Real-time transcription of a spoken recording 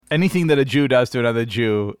Anything that a Jew does to another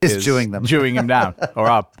Jew is Jewing them. Jewing him down or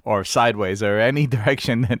up or sideways or any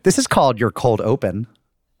direction. This is called your cold open.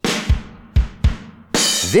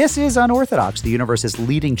 This is Unorthodox, the universe's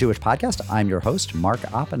leading Jewish podcast. I'm your host, Mark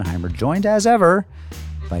Oppenheimer, joined as ever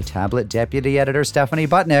by Tablet Deputy Editor Stephanie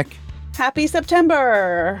Butnick. Happy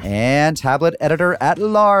September. And Tablet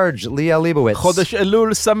Editor-at-Large, Leah Leibowitz. Chodesh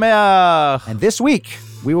Elul Sameach. And this week,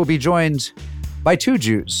 we will be joined by two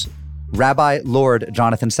Jews, Rabbi Lord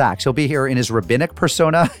Jonathan Sacks. He'll be here in his rabbinic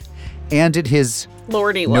persona and in his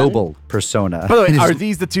Lordy noble persona. By the way, are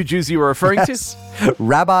these the two Jews you were referring to?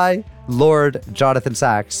 Rabbi Lord Jonathan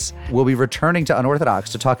Sacks will be returning to Unorthodox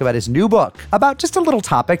to talk about his new book about just a little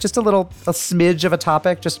topic, a smidge of a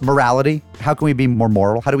topic, just morality. How can we be more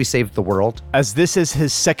moral? How do we save the world? As this is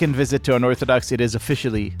his second visit to Unorthodox, it is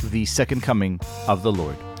officially the second coming of the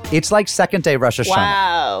Lord. It's like second day Rosh Hashanah.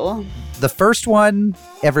 Wow. The first one,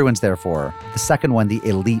 everyone's there for. The second one, the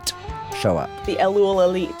elite show up. The Elul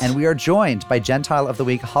elite. And we are joined by Gentile of the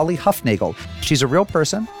Week, Holly Huffnagel. She's a real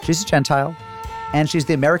person. She's a Gentile. And she's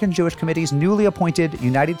the American Jewish Committee's newly appointed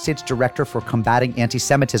United States Director for Combating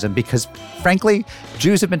Anti-Semitism because, frankly,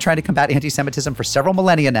 Jews have been trying to combat anti-Semitism for several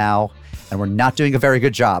millennia now, and we're not doing a very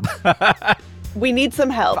good job. We need some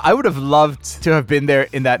help. I would have loved to have been there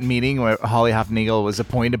in that meeting where Holly Huffnagel was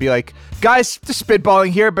appointed to be like, guys, just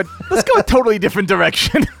spitballing here, but let's go a totally different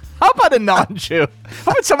direction. How about a non-Jew?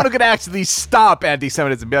 How about someone who could actually stop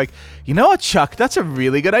anti-Semitism and be like, you know what, Chuck, that's a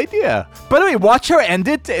really good idea. By the way, watch her end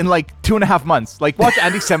it in like 2.5 months. Like, watch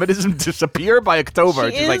anti-Semitism disappear by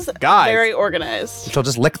October. She She's is like, guys. very organized. She'll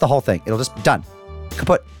just lick the whole thing. It'll just be done.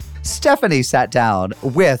 Kaput. Stephanie sat down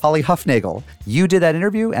with Holly Huffnagel. You did that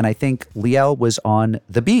interview, and I think Liel was on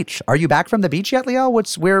the beach. Are you back from the beach yet,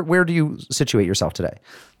 Liel? Where do you situate yourself today?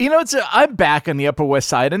 You know, I'm back on the Upper West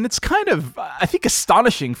Side, and it's kind of, I think,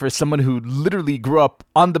 astonishing for someone who literally grew up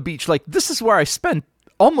on the beach. Like, this is where I spent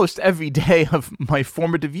almost every day of my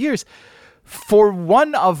formative years. For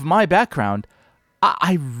one of my background,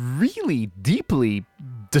 I really deeply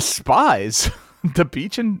despise the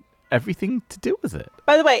beach and everything to do with it.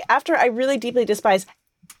 By the way, after I really deeply despise,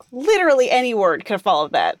 literally any word could have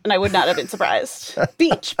followed that, and I would not have been surprised.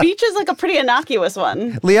 Beach. Beach is like a pretty innocuous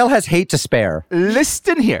one. Liel has hate to spare.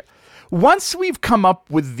 Listen here. Once we've come up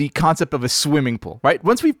with the concept of a swimming pool, right?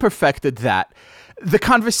 Once we've perfected that, the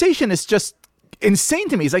conversation is just insane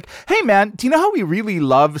to me. It's like, hey man, do you know how we really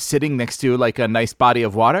love sitting next to like a nice body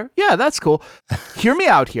of water? Yeah, that's cool. Hear me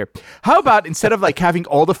out here. How about instead of like having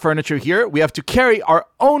all the furniture here, we have to carry our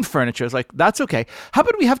own furniture? It's like, that's okay. How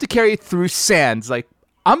about we have to carry it through sands? Like,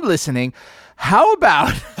 I'm listening. How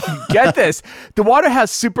about, get this, the water has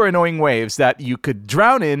super annoying waves that you could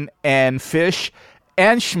drown in and fish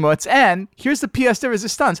and schmutz. And here's the pièce de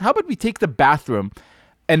résistance. How about we take the bathroom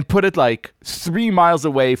and put it like 3 miles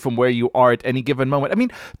away from where you are at any given moment? I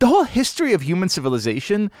mean, the whole history of human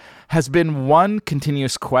civilization has been one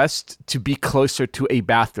continuous quest to be closer to a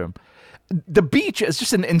bathroom. The beach is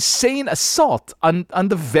just an insane assault on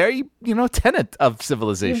the very, tenet of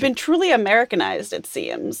civilization. You've been truly Americanized, it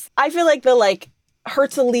seems. I feel like the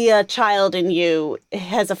Herzliya child in you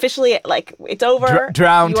has officially, it's over.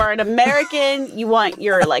 Drowned. You are an American. You want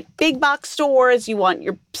your, big box stores. You want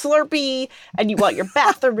your Slurpee. And you want your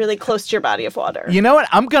bathroom really close to your body of water. You know what?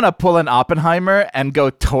 I'm going to pull an Oppenheimer and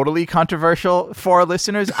go totally controversial for our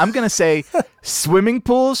listeners. I'm going to say swimming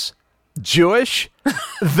pools, Jewish,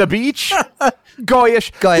 the beach,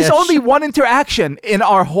 Goyish. There's only one interaction in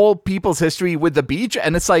our whole people's history with the beach,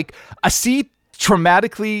 and it's like a sea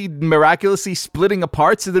traumatically, miraculously splitting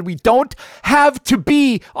apart so that we don't have to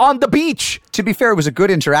be on the beach. To be fair, it was a good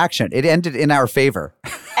interaction. It ended in our favor.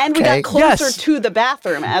 And we got closer to the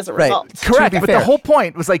bathroom as a result. Correct. But the whole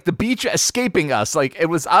point was like the beach escaping us. Like it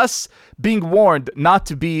was us being warned not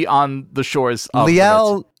to be on the shores of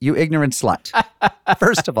Liel, you ignorant slut.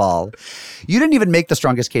 First of all, you didn't even make the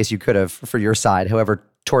strongest case you could have for your side, however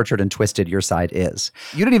tortured and twisted your side is.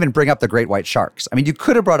 You didn't even bring up the great white sharks. I mean, you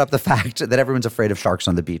could have brought up the fact that everyone's afraid of sharks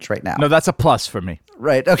on the beach right now. No, that's a plus for me.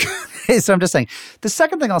 Right. Okay. So I'm just saying. The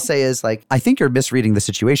second thing I'll say is I think you're misreading the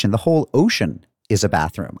situation. The whole ocean is a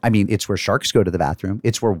bathroom. I mean, it's where sharks go to the bathroom.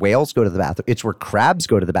 It's where whales go to the bathroom. It's where crabs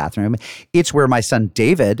go to the bathroom. It's where my son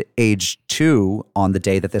David, age 2, on the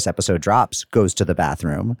day that this episode drops, goes to the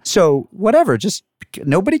bathroom. So whatever, just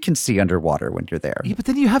nobody can see underwater when you're there. Yeah, but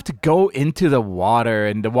then you have to go into the water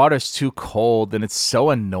and the water's too cold and it's so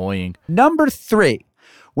annoying. Number 3,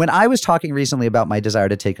 When I was talking recently about my desire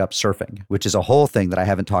to take up surfing, which is a whole thing that I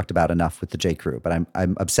haven't talked about enough with the J. Crew, but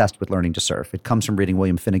I'm obsessed with learning to surf. It comes from reading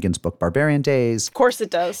William Finnegan's book Barbarian Days. Of course it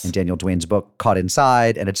does. And Daniel Duane's book Caught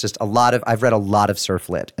Inside. And it's just I've read a lot of surf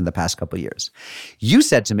lit in the past couple of years. You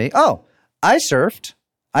said to me, oh, I surfed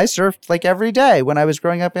like every day when I was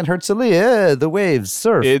growing up in Herzliya. The waves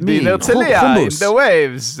surf In me. Herzliya, in the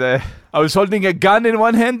waves. I was holding a gun in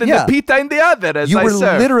one hand and Yeah. the pita in the other as You I were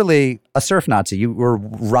surfed. literally a surf Nazi. You were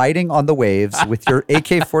riding on the waves with your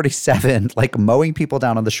AK-47, like mowing people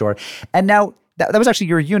down on the shore. And now that was actually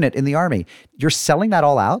your unit in the army. You're selling that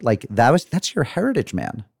all out? Like that's your heritage,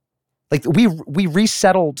 man. Like we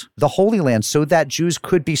resettled the Holy Land so that Jews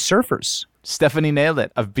could be surfers. Stephanie nailed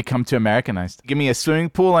it. I've become too Americanized. Give me a swimming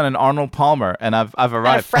pool and an Arnold Palmer, and I've And a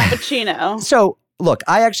arrived. frappuccino. So, look,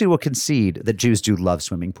 I actually will concede that Jews do love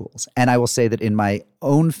swimming pools. And I will say that in my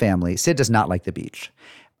own family, Sid does not like the beach.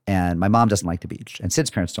 And my mom doesn't like the beach. And Sid's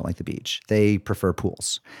parents don't like the beach. They prefer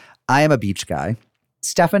pools. I am a beach guy.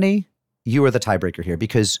 Stephanie, you are the tiebreaker here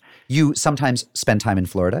because you sometimes spend time in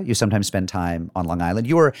Florida. You sometimes spend time on Long Island.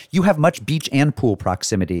 You have much beach and pool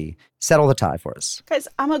proximity. Settle the tie for us. Guys,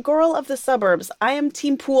 I'm a girl of the suburbs. I am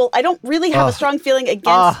team pool. I don't really have a strong feeling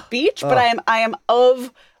against beach, but I am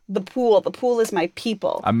of the pool. The pool is my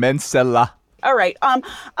people. Amen, Stella. All right.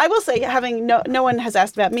 I will say, having no one has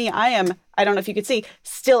asked about me, I don't know if you could see,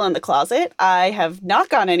 still in the closet. I have not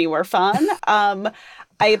gone anywhere fun.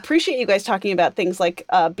 I appreciate you guys talking about things like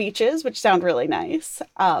beaches, which sound really nice.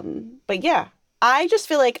 But yeah, I just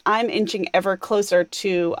feel like I'm inching ever closer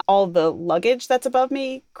to all the luggage that's above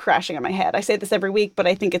me crashing on my head. I say this every week, but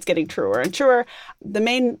I think it's getting truer and truer. The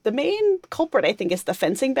main culprit, I think, is the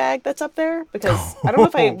fencing bag that's up there, because I don't know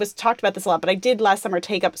if I was talked about this a lot, but I did last summer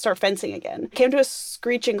start fencing again. Came to a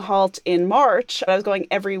screeching halt in March. I was going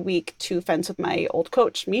every week to fence with my old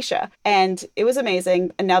coach, Misha, and it was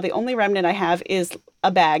amazing. And now the only remnant I have is a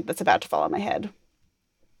bag that's about to fall on my head.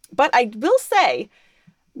 But I will say,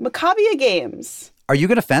 Maccabia Games. Are you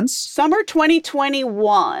going to fence? Summer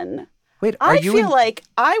 2021. Wait, I feel like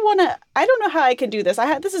I don't know how I can do this.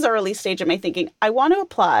 This is early stage of my thinking. I want to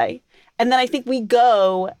apply. And then I think we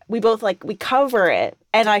cover it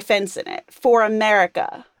and I fence in it for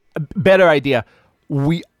America. Better idea.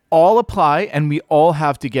 We all apply and we all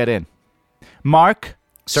have to get in. Mark,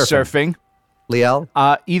 surfing. Liel?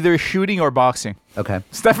 Either shooting or boxing. Okay.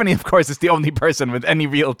 Stephanie, of course, is the only person with any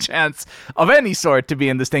real chance of any sort to be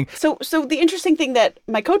in this thing. So the interesting thing that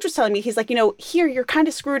my coach was telling me, he's like, here you're kind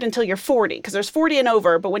of screwed until you're 40, because there's 40 and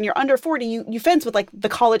over. But when you're under 40, you fence with like the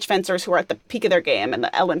college fencers who are at the peak of their game and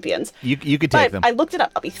the Olympians. You could take them. I looked it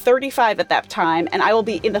up. I'll be 35 at that time, and I will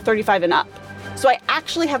be in the 35 and up. So I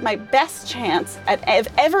actually have my best chance of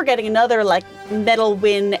ever getting another like medal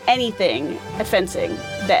win anything at fencing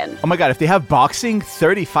then. Oh my God, if they have boxing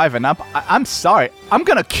 35 and up, I'm sorry. I'm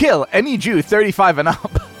going to kill any Jew 35 and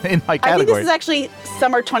up in my category. I think this is actually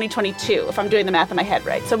summer 2022, if I'm doing the math in my head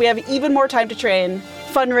right. So we have even more time to train,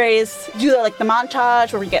 fundraise, do the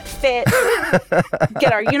montage where we get fit,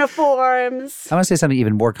 get our uniforms. I want to say something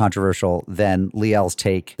even more controversial than Liel's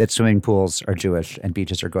take that swimming pools are Jewish and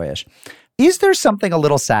beaches are Goyish. Is there something a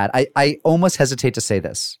little sad? I almost hesitate to say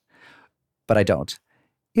this, but I don't.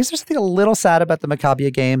 Is there something a little sad about the Maccabia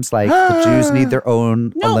Games? Like the Jews need their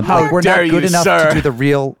own Olympics. How Like, we're dare not good you, enough sir. to do the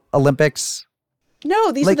real Olympics.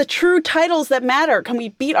 No, these are the true titles that matter. Can we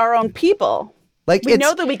beat our own people? Like We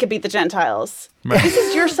know that we could beat the Gentiles. This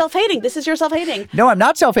is your self-hating. This is your self-hating. No, I'm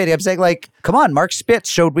not self-hating. I'm saying come on, Mark Spitz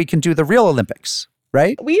showed we can do the real Olympics,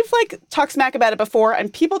 right? We've talked smack about it before,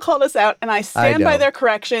 and people called us out, and I stand by know. their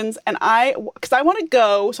corrections, and because I want to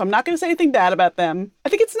go, so I'm not going to say anything bad about them. I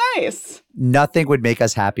think it's nice. Nothing would make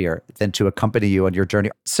us happier than to accompany you on your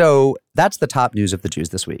journey. So that's the top news of the Jews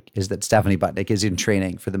this week, is that Stephanie Butnick is in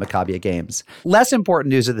training for the Maccabia Games. Less important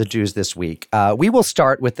news of the Jews this week. We will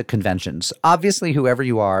start with the conventions. Obviously, whoever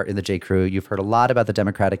you are in the J. Crew, you've heard a lot about the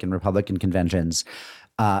Democratic and Republican conventions.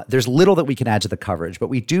 There's little that we can add to the coverage, but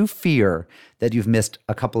we do fear that you've missed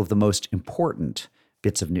a couple of the most important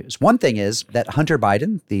bits of news. One thing is that Hunter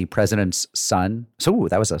Biden, the president's son,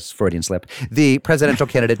 that was a Freudian slip, the presidential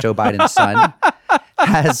candidate Joe Biden's son,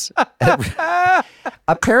 has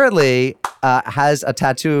apparently has a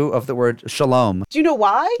tattoo of the word shalom. Do you know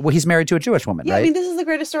why? Well, he's married to a Jewish woman, Yeah, right? I mean, this is the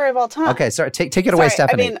greatest story of all time. Okay, sorry, take it away,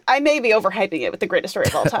 Stephanie. I mean, I may be overhyping it with the greatest story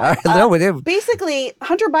of all time. Basically,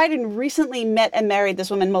 Hunter Biden recently met and married this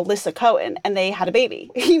woman, Melissa Cohen, and they had a baby.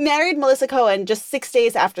 He married Melissa Cohen just 6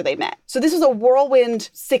 days after they met. So this was a whirlwind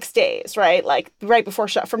 6 days, right? Like right before,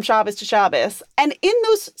 from Shabbos to Shabbos. And in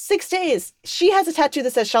those 6 days, she has a tattoo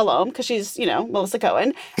that says Shalom, because she's, Melissa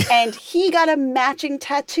Cohen, and he got a matching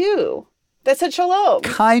tattoo. That said shalom.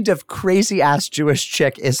 Kind of crazy-ass Jewish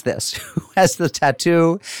chick is this? Who has the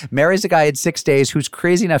tattoo, marries a guy in 6 days who's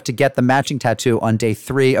crazy enough to get the matching tattoo on day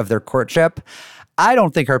 3 of their courtship? I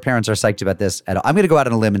don't think her parents are psyched about this at all. I'm going to go out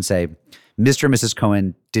on a limb and say Mr. and Mrs.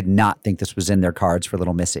 Cohen did not think this was in their cards for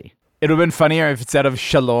little Missy. It would have been funnier if instead of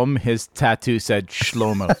shalom, his tattoo said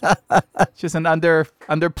shlomo. Just an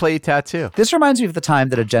underplay tattoo. This reminds me of the time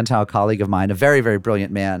that a Gentile colleague of mine, a very, very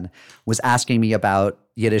brilliant man, was asking me about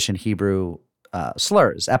Yiddish and Hebrew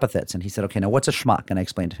slurs, epithets. And he said, okay, now what's a schmuck? And I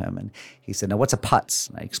explained to him. And he said, now what's a putz?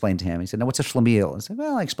 And I explained to him. He said, now what's a schlemiel? I said,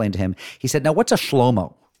 well, I explained to him. He said, now what's a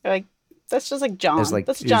shlomo? Like, that's just like John. Like,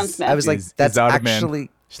 that's John Smith. I was like, that's actually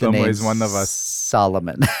the Shlomo name is one of us.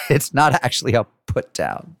 Solomon. It's not actually a put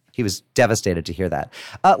down. He was devastated to hear that.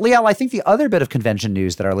 Liel, I think the other bit of convention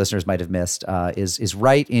news that our listeners might have missed is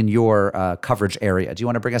right in your coverage area. Do you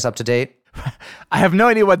want to bring us up to date? I have no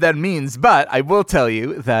idea what that means, but I will tell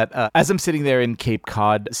you that as I'm sitting there in Cape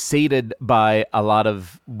Cod, sated by a lot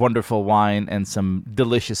of wonderful wine and some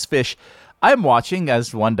delicious fish, I'm watching,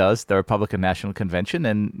 as one does, the Republican National Convention,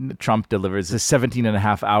 and Trump delivers a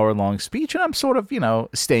 17-and-a-half-hour-long speech, and I'm sort of,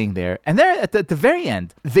 staying there. And there, at the very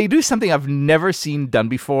end, they do something I've never seen done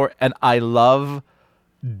before, and I love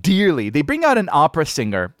dearly. They bring out an opera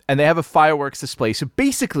singer, and they have a fireworks display. So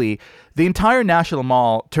basically, the entire National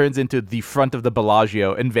Mall turns into the front of the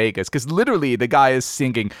Bellagio in Vegas, because literally the guy is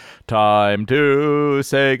singing, "Time to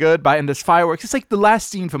say goodbye," and there's fireworks. It's like the last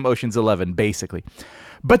scene from Ocean's 11, basically.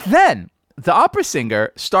 But then the opera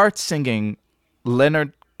singer starts singing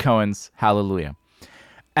Leonard Cohen's Hallelujah.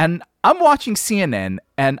 And I'm watching CNN,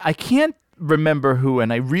 and I can't remember who,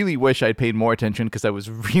 and I really wish I'd paid more attention because I was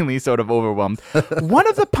really sort of overwhelmed. One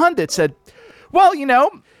of the pundits said, well,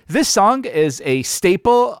 this song is a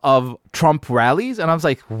staple of Trump rallies. And I was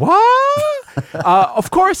like, what? Of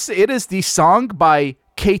course, it is the song by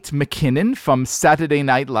Kate McKinnon from Saturday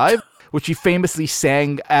Night Live, which she famously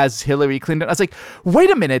sang as Hillary Clinton. I was like, wait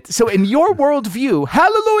a minute. So in your worldview,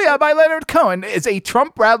 Hallelujah by Leonard Cohen is a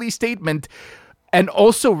Trump rally statement and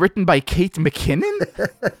also written by Kate McKinnon?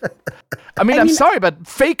 I mean, I'm sorry, but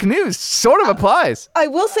fake news sort of applies. I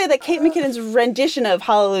will say that Kate McKinnon's rendition of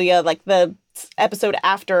Hallelujah, like the episode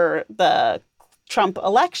after the Trump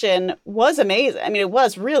election, was amazing. I mean, it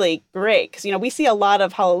was really great because, we see a lot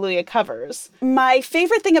of Hallelujah covers. My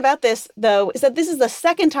favorite thing about this, though, is that this is the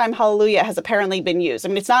second time Hallelujah has apparently been used. I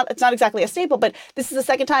mean, it's not exactly a staple, but this is the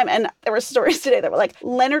second time. And there were stories today that were like,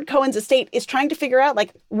 Leonard Cohen's estate is trying to figure out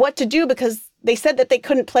what to do because they said that they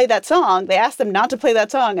couldn't play that song. They asked them not to play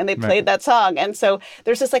that song, and they played that song. And so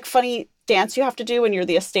there's this funny dance you have to do when you're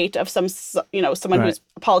the estate of someone who's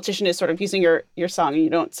a politician is sort of using your song and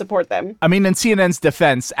you don't support them. I mean, in CNN's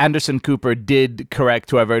defense, Anderson Cooper did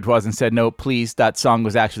correct whoever it was and said, no, please, that song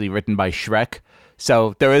was actually written by Shrek.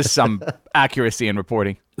 So there is some accuracy in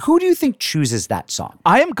reporting. Who do you think chooses that song?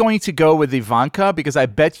 I am going to go with Ivanka because I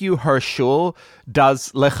bet you her shul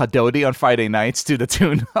does Lecha Dodi on Friday nights to the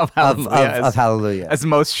tune of Hallelujah. Of Hallelujah. As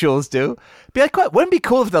most shuls do. Be like, what? Wouldn't it be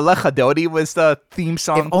cool if the Lecha Dodi was the theme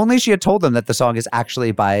song? If only she had told them that the song is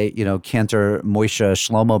actually by, Cantor Moshe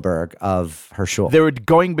Shlomoberg of her shul. They were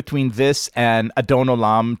going between this and Adon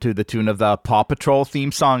Olam to the tune of the Paw Patrol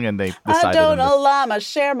theme song, and they decided Adon Olam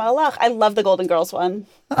Asher Malach. I love the Golden Girls one.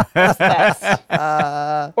 That's the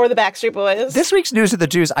best. Or the Backstreet Boys. This week's News of the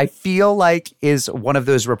Jews, I feel like, is one of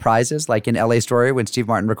those reprises, like in LA Story when Steve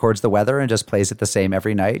Martin records the weather and just plays it the same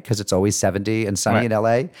every night because it's always 70 and sunny in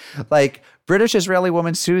LA. Like, British-Israeli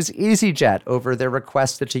woman sues EasyJet over their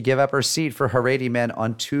request that she give up her seat for Haredi men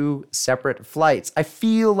on 2 separate flights. I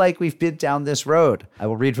feel like we've been down this road. I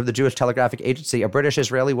will read from the Jewish Telegraphic Agency. A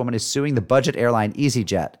British-Israeli woman is suing the budget airline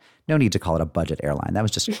EasyJet. No need to call it a budget airline. That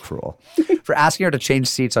was just cruel. For asking her to change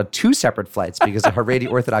seats on 2 separate flights because a Haredi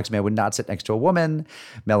Orthodox man would not sit next to a woman.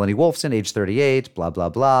 Melanie Wolfson, age 38, blah, blah,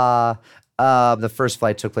 blah. The first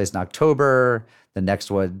flight took place in October. The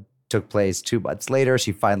next one took place 2 months later.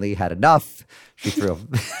 She finally had enough. She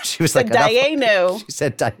was like, Dayenu. She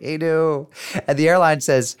said, Dayenu. And the airline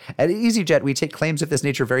says, at EasyJet, we take claims of this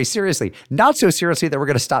nature very seriously. Not so seriously that we're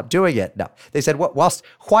going to stop doing it. No. They said, whilst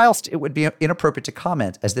it would be inappropriate to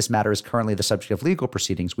comment, as this matter is currently the subject of legal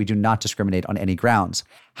proceedings, we do not discriminate on any grounds.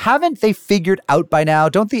 Haven't they figured out by now?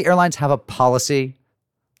 Don't the airlines have a policy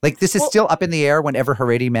Like, this is still up in the air whenever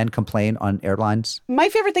Haredi men complain on airlines. My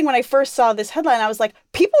favorite thing when I first saw this headline, I was like,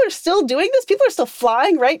 people are still doing this? People are still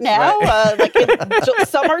flying right now? Right. Like in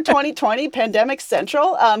summer 2020, pandemic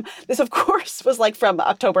central. This, of course, was like from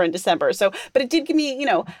October and December. So, but it did give me,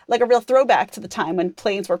 like a real throwback to the time when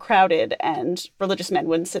planes were crowded and religious men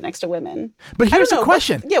wouldn't sit next to women. But here's the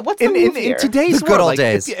question. What's the move in here? today's The good world, old like,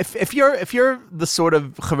 days. if you're the sort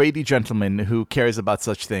of Haredi gentleman who cares about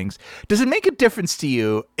such things, does it make a difference to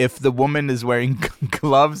you if the woman is wearing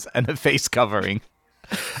gloves and a face covering?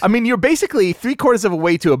 I mean, you're basically 3/4 of a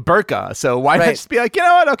way to a burqa, so why not just be like, you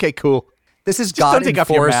know what? Okay, cool. This is don't take off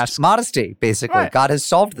your God-enforced mask. modesty, basically. Right. God has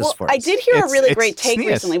solved this for us. I did hear a really It's great take sneeze.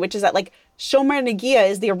 recently, which is that like Shomer Nagia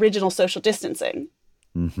is the original social distancing,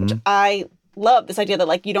 which I love this idea that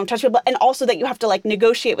like you don't touch people, and also that you have to like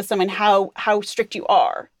negotiate with someone how strict you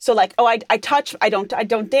are. So like, oh, I touch, I don't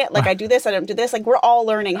dance, like I do this, I don't do this. Like we're all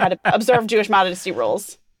learning how to observe Jewish modesty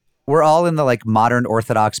rules. We're all in the like modern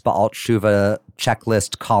Orthodox Ba'al Tshuva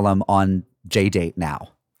checklist column on JDate now.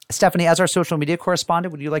 Stephanie, as our social media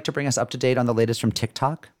correspondent, would you like to bring us up to date on the latest from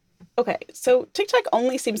TikTok? Okay, so TikTok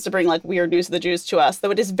only seems to bring like weird news of the Jews to us,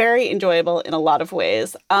 though it is very enjoyable in a lot of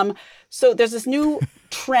ways. So there's this new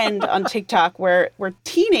trend on TikTok where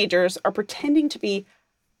teenagers are pretending to be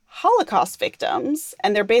Holocaust victims,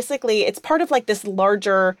 and they're basically, it's part of like this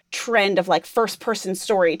larger trend of like first person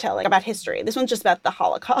storytelling about history. This one's just about the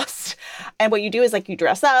Holocaust. And what you do is like you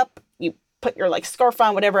dress up, you put your like scarf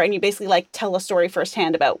on, whatever, and you basically like tell a story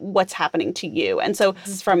firsthand about what's happening to you. And so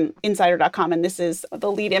this is from insider.com, and this is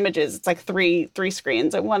the lead images. It's like three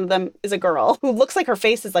screens, and one of them is a girl who looks like her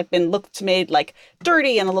face has like been made like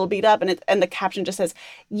dirty and a little beat up, and the caption just says,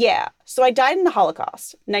 "Yeah, so I died in the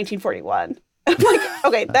Holocaust, 1941." I'm like,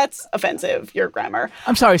 okay, that's offensive, your grammar.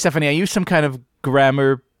 I'm sorry, Stephanie. I used some kind of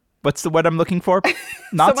grammar. What's the word I'm looking for?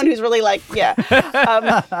 Someone who's really like, yeah.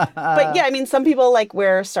 But yeah, I mean, some people like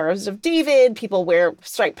wear Stars of David. People wear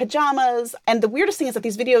striped pajamas. And the weirdest thing is that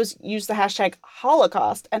these videos use the hashtag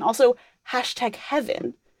Holocaust and also hashtag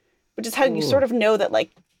heaven, which is how you sort of know that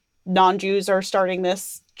like non-Jews are starting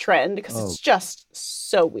this trend because it's just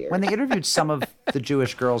so weird. When they interviewed some of the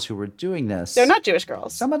Jewish girls who were doing this. They're not Jewish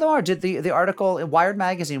girls. Some of them are. Did the article, Wired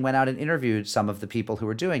Magazine went out and interviewed some of the people who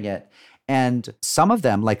were doing it. And some of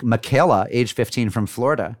them, like Michaela, age 15 from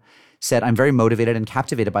Florida, said, "I'm very motivated and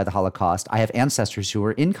captivated by the Holocaust. I have ancestors who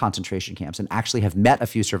were in concentration camps and actually have met a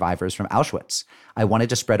few survivors from Auschwitz. I wanted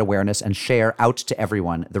to spread awareness and share out to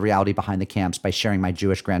everyone the reality behind the camps by sharing my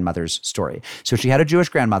Jewish grandmother's story." So she had a Jewish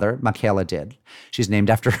grandmother, Michaela did. She's named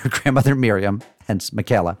after her grandmother Miriam, hence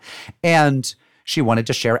Michaela. And she wanted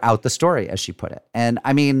to share out the story, as she put it. And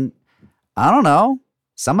I mean, I don't know.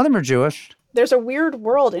 Some of them are Jewish. There's a weird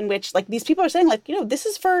world in which like these people are saying like, this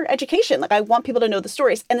is for education. Like I want people to know the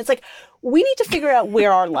stories. And it's like, we need to figure out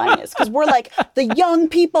where our line is because we're like the young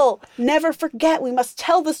people never forget. We must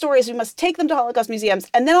tell the stories. We must take them to Holocaust museums.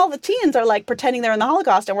 And then all the teens are like pretending they're in the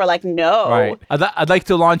Holocaust. And we're like, no. Right. I'd like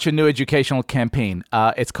to launch a new educational campaign.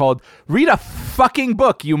 It's called Read a Fucking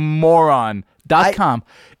Book, You Moron.com,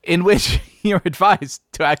 in which you're advised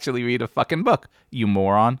to actually read a fucking book, you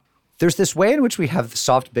moron. There's this way in which we have the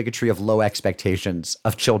soft bigotry of low expectations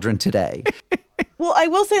of children today. Well, I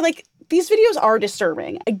will say, like, these videos are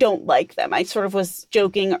disturbing. I don't like them. I sort of was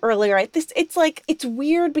joking earlier. It's like, it's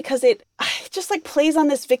weird because it just like plays on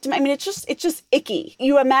this victim. I mean, it's just icky.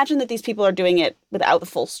 You imagine that these people are doing it without the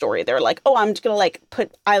full story. They're like, oh, I'm just going to like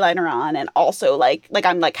put eyeliner on and also like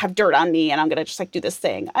I'm like have dirt on me and I'm going to just like do this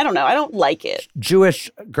thing. I don't know. I don't like it.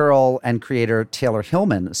 Jewish girl and creator Taylor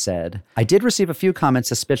Hillman said, "I did receive a few comments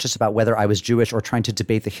suspicious about whether I was Jewish or trying to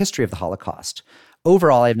debate the history of the Holocaust.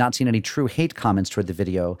 Overall, I have not seen any true hate comments toward the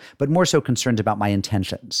video, but more so concerned about my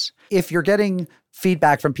intentions." If you're getting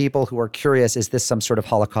feedback from people who are curious, is this some sort of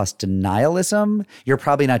Holocaust denialism? You're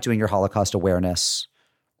probably not doing your Holocaust awareness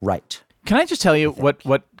right. Can I just tell you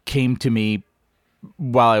what came to me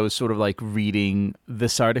while I was sort of like reading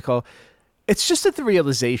this article? It's just at the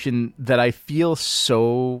realization that I feel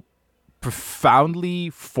so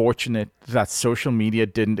profoundly fortunate that social media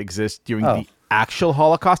didn't exist during the actual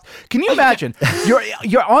Holocaust. Can you imagine?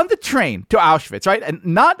 You're on the train to Auschwitz, right? And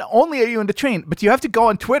not only are you in the train, but you have to go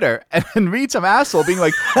on Twitter and read some asshole being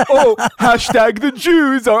like, "Oh, hashtag the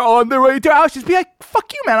Jews are on their way to Auschwitz." Be like,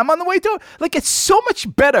 "Fuck you, man! I'm on the way to." Like, it's so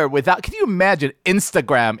much better without. Can you imagine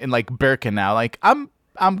Instagram in like Birkenau? Like, I'm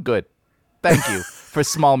good. Thank you for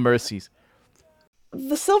small mercies.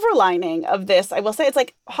 The silver lining of this, I will say, it's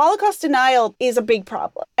like Holocaust denial is a big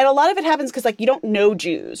problem. And a lot of it happens because like you don't know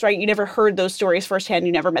Jews, right? You never heard those stories firsthand.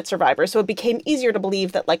 You never met survivors. So it became easier to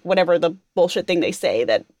believe that like whatever the bullshit thing they say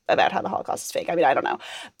that about how the Holocaust is fake. I mean, I don't know.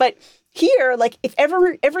 But here, like if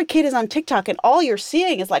every kid is on TikTok and all you're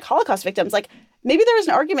seeing is like Holocaust victims, like maybe there is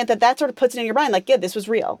an argument that sort of puts it in your mind, like, yeah, this was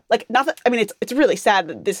real. Like, not that, I mean, it's really sad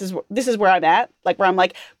that this is where I'm at, like where I'm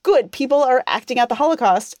like, good, people are acting out the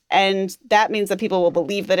Holocaust, and that means that people will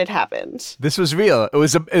believe that it happened. This was real. It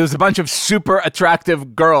was a bunch of super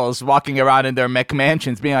attractive girls walking around in their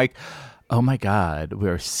McMansions being like, oh my God,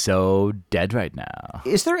 we're so dead right now.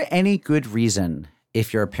 Is there any good reason,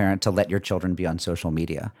 if you're a parent, to let your children be on social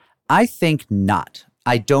media? I think not.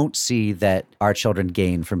 I don't see that our children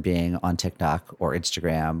gain from being on TikTok or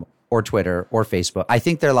Instagram or Twitter or Facebook. I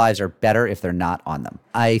think their lives are better if they're not on them.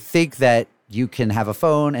 I think that you can have a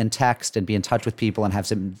phone and text and be in touch with people and have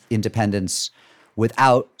some independence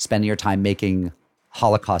without spending your time making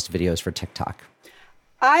Holocaust videos for TikTok.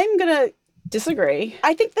 I'm going to disagree.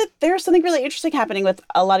 I think that there's something really interesting happening with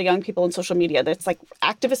a lot of young people in social media. That's like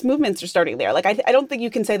activist movements are starting there. Like, I don't think you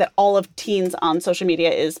can say that all of teens on social media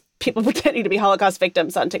is people pretending to be Holocaust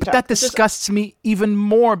victims on TikTok. But that disgusts me even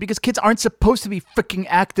more because kids aren't supposed to be freaking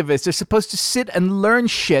activists. They're supposed to sit and learn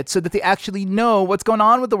shit so that they actually know what's going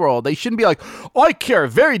on with the world. They shouldn't be like, I care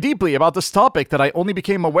very deeply about this topic that I only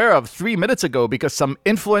became aware of 3 minutes ago because some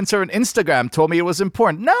influencer on Instagram told me it was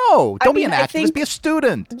important. No, don't be an activist, be a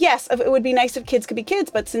student. Yes, it would be nice if kids could be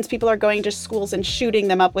kids, but since people are going to schools and shooting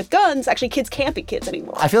them up with guns, actually kids can't be kids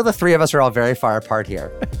anymore. I feel the three of us are all very far apart here.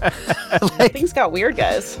 Things got weird,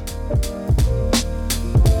 guys.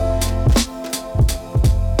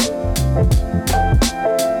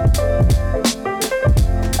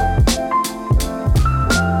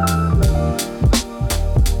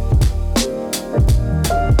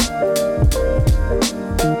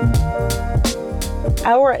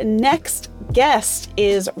 Our next guest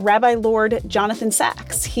is Rabbi Lord Jonathan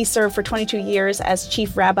Sacks. He served for 22 years as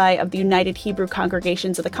chief rabbi of the United Hebrew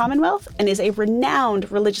Congregations of the Commonwealth and is a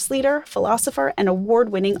renowned religious leader, philosopher, and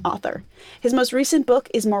award-winning author. His most recent book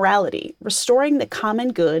is Morality: Restoring the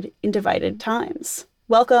Common Good in Divided Times.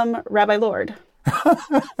 Welcome, Rabbi Lord.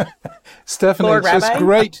 Stephanie, Lord it's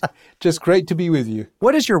Rabbi? just great to be with you.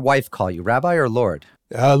 What does your wife call you, Rabbi or Lord?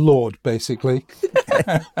 Lord, basically.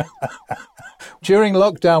 During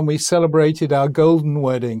lockdown, we celebrated our golden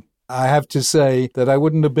wedding. I have to say that I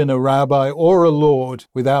wouldn't have been a rabbi or a lord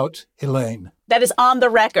without Elaine. That is on the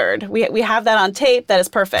record. We have that on tape. That is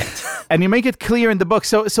perfect. And you make it clear in the book.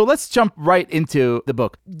 So let's jump right into the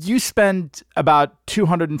book. You spend about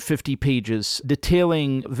 250 pages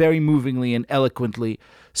detailing very movingly and eloquently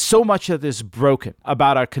so much that is broken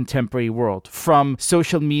about our contemporary world, from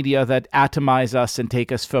social media that atomize us and take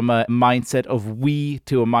us from a mindset of we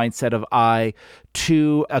to a mindset of I,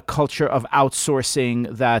 to a culture of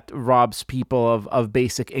outsourcing that robs people of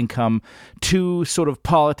basic income, to sort of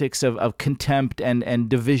politics of contempt and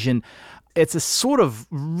division. It's a sort of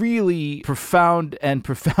really profound and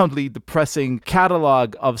profoundly depressing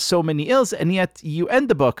catalog of so many ills, and yet you end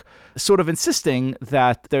the book sort of insisting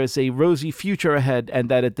that there's a rosy future ahead and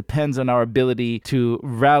that it depends on our ability to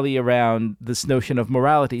rally around this notion of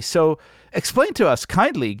morality. So explain to us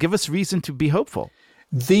kindly, give us reason to be hopeful.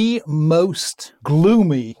 The most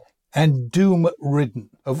gloomy and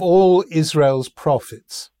doom-ridden of all Israel's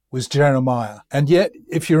prophets was Jeremiah. And yet,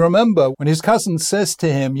 if you remember, when his cousin says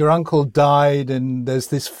to him, your uncle died and there's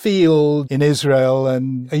this field in Israel,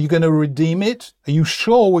 and are you going to redeem it? Are you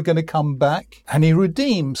sure we're going to come back? And he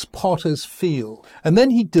redeems Potter's field. And then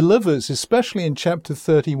he delivers, especially in chapter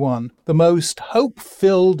 31, the most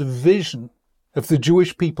hope-filled vision of the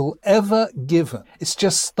Jewish people ever given. It's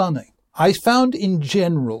just stunning. I found in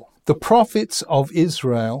general, the prophets of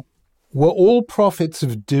Israel were all prophets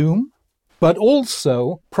of doom, but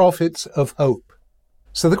also prophets of hope.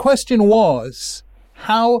 So the question was,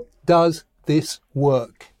 how does this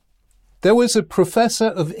work? There was a professor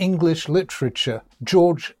of English literature,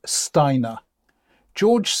 George Steiner.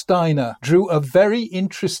 George Steiner drew a very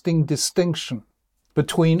interesting distinction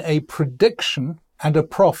between a prediction and a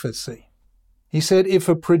prophecy. He said, if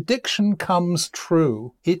a prediction comes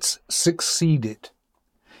true, it's succeeded.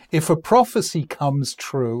 If a prophecy comes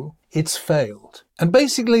true, it's failed. And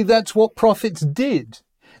basically that's what prophets did.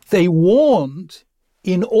 They warned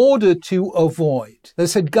in order to avoid. They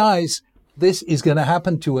said, guys, this is going to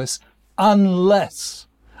happen to us unless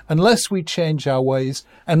we change our ways,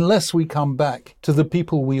 unless we come back to the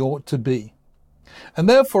people we ought to be. And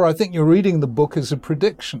therefore, I think you're reading the book as a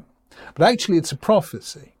prediction, but actually it's a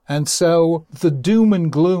prophecy. And so the doom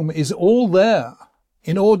and gloom is all there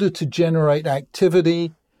in order to generate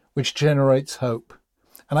activity, which generates hope.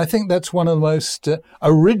 And I think that's one of the most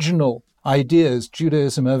original ideas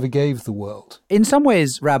Judaism ever gave the world. In some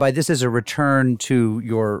ways, Rabbi, this is a return to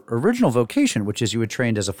your original vocation, which is you had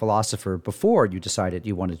trained as a philosopher before you decided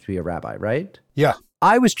you wanted to be a rabbi, right? Yeah.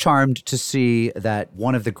 I was charmed to see that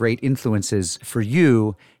one of the great influences for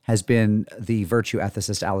you has been the virtue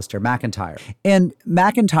ethicist Alistair MacIntyre. And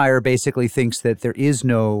MacIntyre basically thinks that there is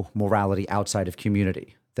no morality outside of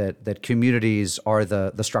community, that communities are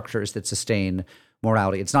the structures that sustain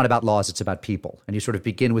morality. It's not about laws, it's about people. And you sort of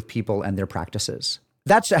begin with people and their practices.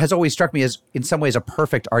 That has always struck me as, in some ways, a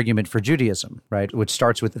perfect argument for Judaism, right? Which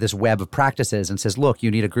starts with this web of practices and says, look, you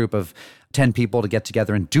need a group of 10 people to get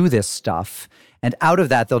together and do this stuff. And out of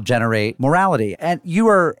that, they'll generate morality. And you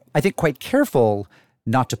are, I think, quite careful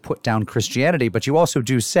not to put down Christianity, but you also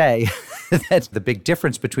do say that the big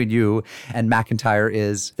difference between you and MacIntyre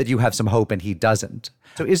is that you have some hope and he doesn't.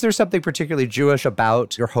 So is there something particularly Jewish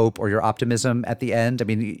about your hope or your optimism at the end? I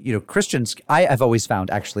mean, Christians, I have always found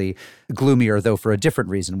actually gloomier, though for a different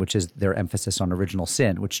reason, which is their emphasis on original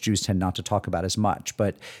sin, which Jews tend not to talk about as much.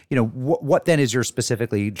 But, what then is your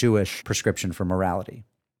specifically Jewish prescription for morality?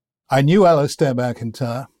 I knew Alistair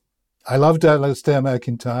MacIntyre. I loved Alistair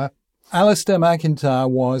MacIntyre. Alistair MacIntyre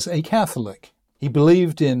was a Catholic. He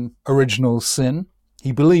believed in original sin.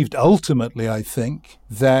 He believed ultimately, I think,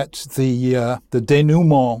 that the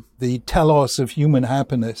denouement, the telos of human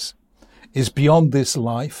happiness is beyond this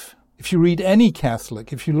life. If you read any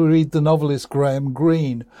Catholic, if you read the novelist Graham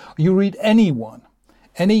Greene, you read anyone,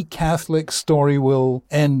 any Catholic story will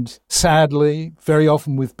end sadly, very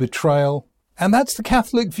often with betrayal. And that's the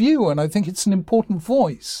Catholic view, and I think it's an important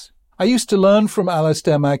voice. I used to learn from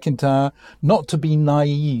Alistair MacIntyre not to be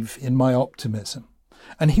naive in my optimism.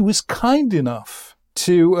 And he was kind enough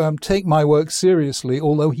to take my work seriously,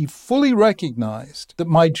 although he fully recognized that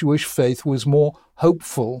my Jewish faith was more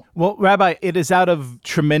hopeful. Well, Rabbi, it is out of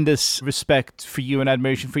tremendous respect for you and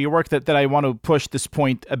admiration for your work that I want to push this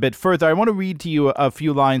point a bit further. I want to read to you a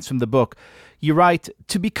few lines from the book. You write,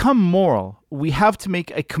 "To become moral, we have to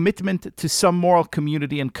make a commitment to some moral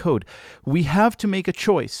community and code. We have to make a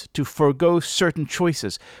choice to forego certain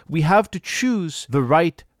choices. We have to choose the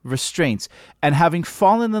right restraints. And having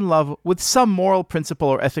fallen in love with some moral principle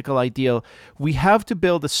or ethical ideal, we have to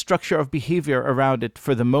build a structure of behavior around it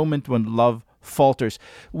for the moment when love falters,"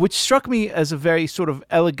 which struck me as a very sort of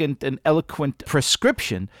elegant and eloquent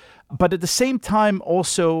prescription, but at the same time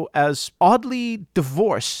also as oddly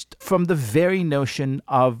divorced from the very notion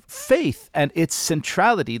of faith and its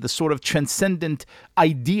centrality, the sort of transcendent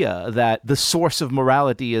idea that the source of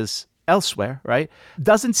morality is elsewhere, right?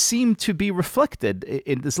 Doesn't seem to be reflected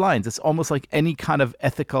in these lines. It's almost like any kind of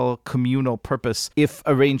ethical communal purpose, if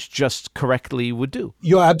arranged just correctly, would do.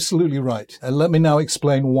 You're absolutely right. And let me now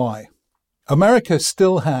explain why. America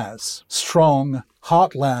still has strong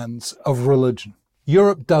heartlands of religion.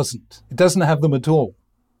 Europe doesn't. It doesn't have them at all.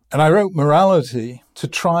 And I wrote Morality to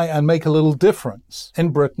try and make a little difference in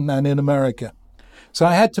Britain and in America. So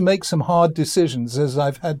I had to make some hard decisions, as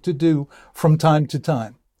I've had to do from time to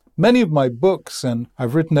time. Many of my books, and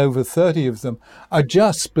I've written over 30 of them, are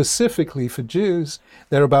just specifically for Jews.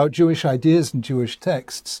 They're about Jewish ideas and Jewish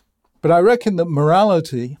texts. But I reckon that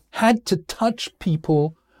morality had to touch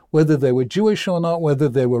people, whether they were Jewish or not, whether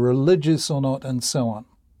they were religious or not, and so on.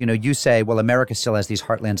 You say, well, America still has these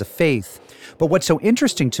heartlands of faith. But what's so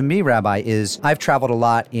interesting to me, Rabbi, is I've traveled a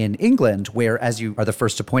lot in England, where, as you are the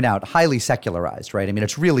first to point out, highly secularized, right? I mean,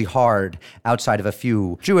 it's really hard outside of a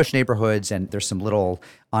few Jewish neighborhoods, and there's some little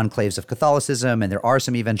enclaves of Catholicism, and there are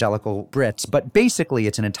some evangelical Brits, but basically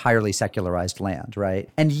it's an entirely secularized land, right?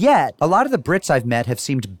 And yet, a lot of the Brits I've met have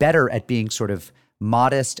seemed better at being sort of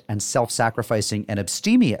modest and self-sacrificing and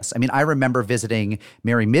abstemious. I mean, I remember visiting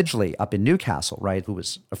Mary Midgley up in Newcastle, right, who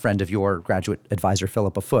was a friend of your graduate advisor,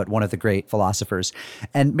 Philippa Foot, one of the great philosophers.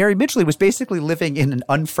 And Mary Midgley was basically living in an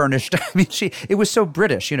unfurnished, it was so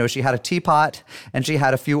British, she had a teapot and she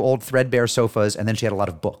had a few old threadbare sofas, and then she had a lot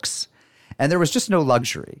of books. And there was just no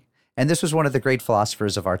luxury. And this was one of the great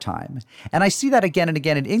philosophers of our time. And I see that again and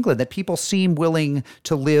again in England, that people seem willing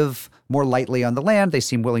to live more lightly on the land. They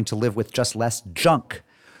seem willing to live with just less junk.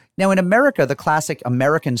 Now, in America, the classic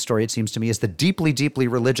American story, it seems to me, is the deeply, deeply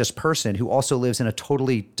religious person who also lives in a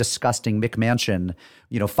totally disgusting McMansion,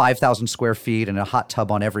 5,000 square feet and a hot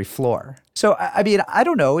tub on every floor. So, I mean, I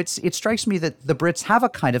don't know. It strikes me that the Brits have a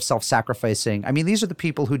kind of self-sacrificing. I mean, these are the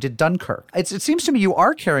people who did Dunkirk. It seems to me you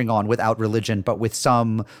are carrying on without religion, but with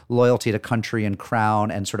some loyalty to country and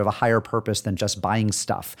crown and sort of a higher purpose than just buying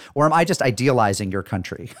stuff. Or am I just idealizing your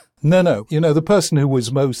country? No. The person who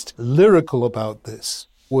was most lyrical about this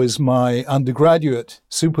was my undergraduate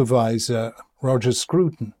supervisor, Roger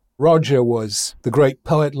Scruton. Roger was the great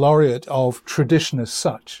poet laureate of tradition as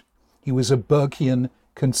such. He was a Burkean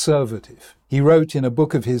conservative. He wrote in a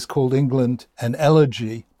book of his called England, an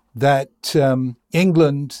Elegy, that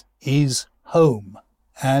England is home.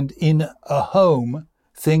 And in a home,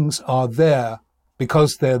 things are there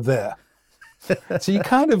because they're there. So you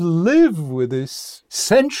kind of live with this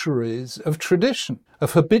centuries of tradition,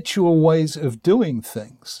 of habitual ways of doing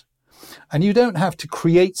things. And you don't have to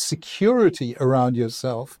create security around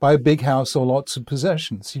yourself by a big house or lots of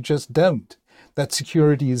possessions. You just don't. That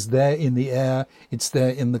security is there in the air. It's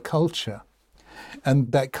there in the culture.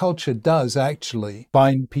 And that culture does actually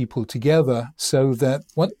bind people together so that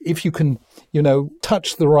if you can,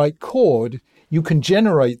 touch the right chord, you can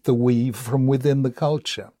generate the weave from within the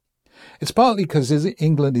culture. It's partly because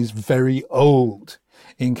England is very old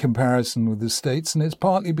in comparison with the States, and it's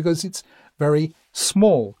partly because it's very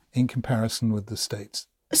small in comparison with the States.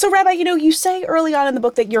 So, Rabbi, you say early on in the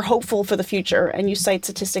book that you're hopeful for the future, and you cite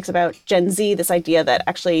statistics about Gen Z, this idea that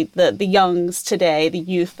actually the youngs today, the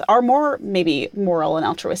youth, are more maybe moral and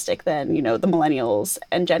altruistic than, the millennials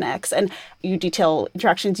and Gen X. And you detail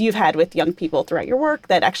interactions you've had with young people throughout your work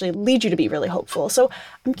that actually lead you to be really hopeful. So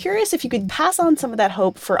I'm curious if you could pass on some of that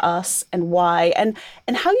hope for us and why, and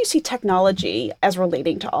how you see technology as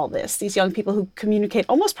relating to all this, these young people who communicate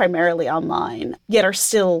almost primarily online, yet are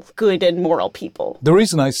still good and moral people. The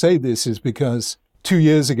reason I say this is because 2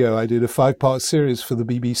 years ago I did a 5-part series for the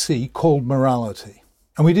BBC called Morality.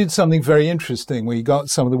 And we did something very interesting. We got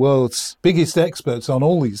some of the world's biggest experts on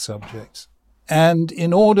all these subjects. And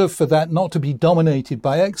in order for that not to be dominated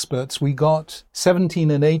by experts, we got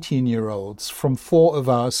 17 and 18-year-olds from 4 of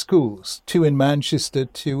our schools, 2 in Manchester,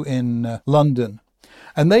 2 in London.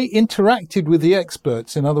 And they interacted with the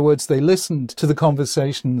experts. In other words, they listened to the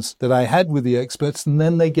conversations that I had with the experts, and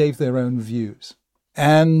then they gave their own views.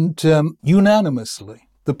 And unanimously,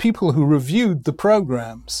 the people who reviewed the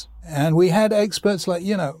programs, and we had experts like,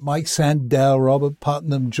 Mike Sandel, Robert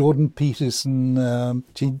Putnam, Jordan Peterson,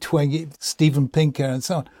 Gene Twenge, Steven Pinker, and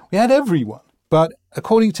so on. We had everyone. But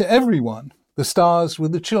according to everyone, the stars were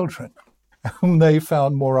the children, whom they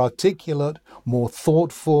found more articulate, more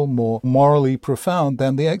thoughtful, more morally profound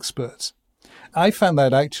than the experts. I found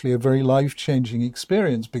that actually a very life-changing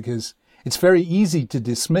experience because it's very easy to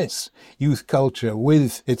dismiss youth culture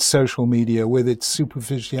with its social media, with its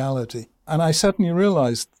superficiality. And I suddenly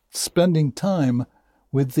realized, spending time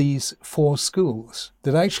with these 4 schools,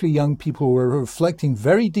 that actually young people were reflecting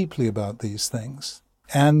very deeply about these things.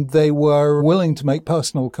 And they were willing to make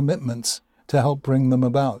personal commitments to help bring them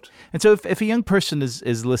about. And so if a young person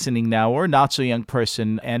is listening now, or not so young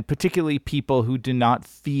person, and particularly people who do not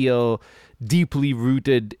feel deeply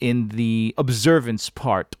rooted in the observance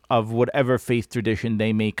part of whatever faith tradition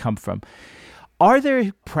they may come from, are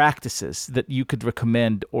there practices that you could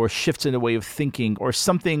recommend, or shifts in the way of thinking, or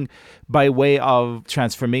something by way of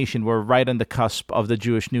transformation? We're right on the cusp of the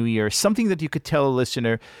Jewish New Year. Something that you could tell a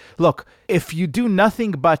listener, look, if you do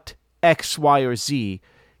nothing but X, Y, or Z,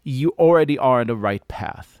 you already are on the right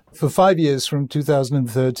path. For 5 years, from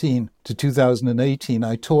 2013 to 2018,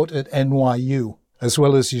 I taught at NYU, as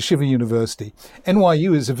well as Yeshiva University.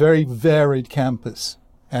 NYU is a very varied campus.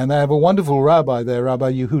 And I have a wonderful rabbi there,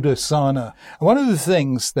 Rabbi Yehuda Sana. And one of the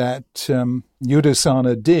things that Yehuda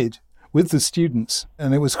Sana did with the students,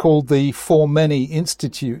 and it was called the For Many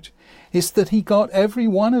Institute, is that he got every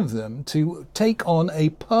one of them to take on a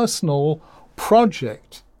personal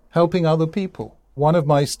project helping other people. One of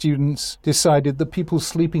my students decided that people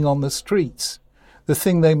sleeping on the streets, the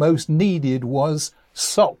thing they most needed was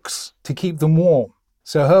socks to keep them warm.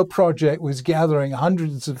 So her project was gathering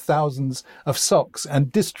hundreds of thousands of socks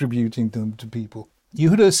and distributing them to people.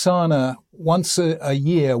 Yehuda Sana, once a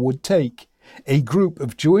year, would take a group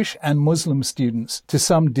of Jewish and Muslim students to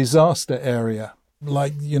some disaster area,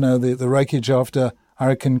 like, the wreckage after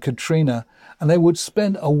Hurricane Katrina, and they would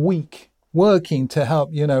spend a week working to help,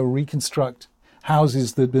 reconstruct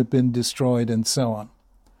houses that had been destroyed and so on.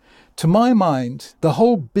 To my mind, the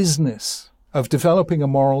whole business of developing a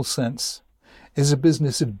moral sense is a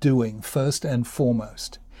business of doing first and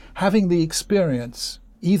foremost. Having the experience,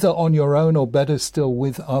 either on your own or better still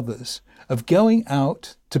with others, of going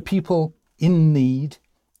out to people in need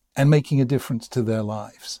and making a difference to their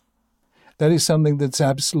lives. That is something that's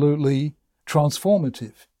absolutely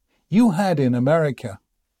transformative. You had in America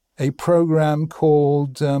a program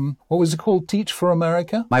called, what was it called? Teach for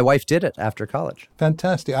America? My wife did it after college.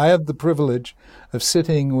 Fantastic. I had the privilege of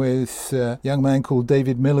sitting with a young man called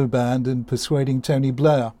David Miliband and persuading Tony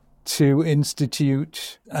Blair to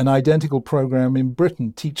institute an identical program in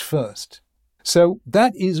Britain, Teach First. So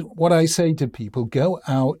that is what I say to people. Go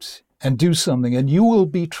out and do something, and you will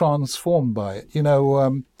be transformed by it.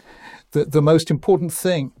 that the most important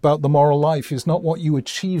thing about the moral life is not what you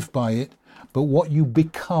achieve by it, but what you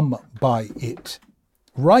become by it.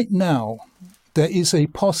 Right now, there is a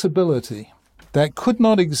possibility that could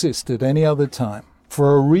not exist at any other time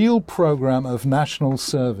for a real program of national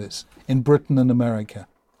service in Britain and America.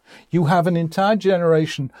 You have an entire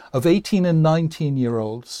generation of 18 and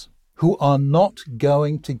 19-year-olds who are not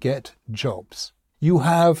going to get jobs. You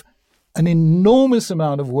have an enormous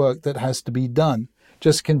amount of work that has to be done.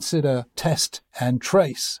 Just consider test and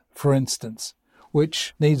trace, for instance,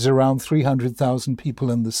 which needs around 300,000 people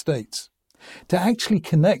in the States. To actually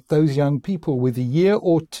connect those young people with a year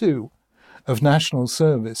or two of national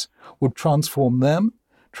service would transform them,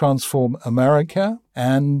 transform America,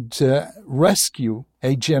 and rescue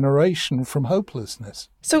a generation from hopelessness.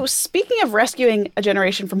 So speaking of rescuing a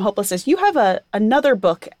generation from hopelessness, you have another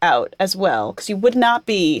book out as well, because you would not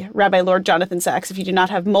be Rabbi Lord Jonathan Sacks if you do not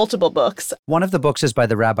have multiple books. One of the books is by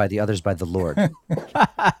the rabbi, the other's by the Lord.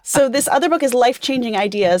 So this other book is Life-Changing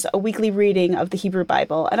Ideas, a weekly reading of the Hebrew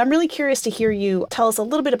Bible. And I'm really curious to hear you tell us a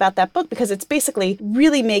little bit about that book, because it's basically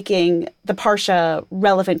really making the Parsha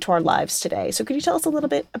relevant to our lives today. So could you tell us a little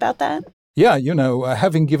bit about that? Yeah,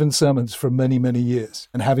 having given sermons for many, many years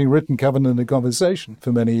and having written Covenant and Conversation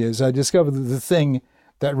for many years, I discovered that the thing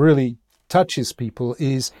that really touches people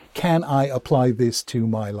is, can I apply this to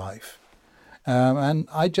my life? And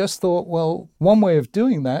I just thought, well, one way of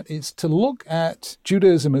doing that is to look at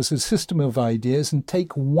Judaism as a system of ideas and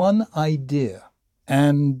take one idea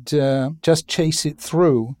and just chase it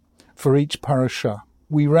through for each parasha.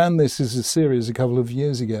 We ran this as a series a couple of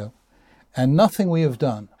years ago. And nothing we have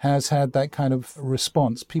done has had that kind of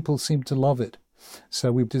response. People seem to love it. So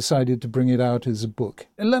we've decided to bring it out as a book.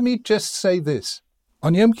 And let me just say this.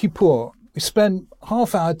 On Yom Kippur, we spend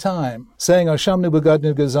half our time saying, Ashamnu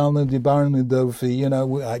Bagadnu Gazalnu Dibarnu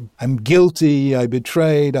Dofi, I'm guilty, I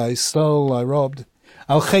betrayed, I stole, I robbed.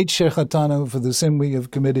 Al Chet Shechatanu, for the sin we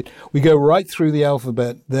have committed. We go right through the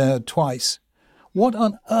alphabet there twice. What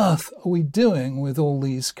on earth are we doing with all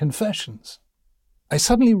these confessions? I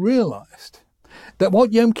suddenly realized that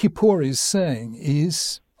what Yom Kippur is saying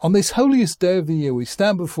is, on this holiest day of the year, we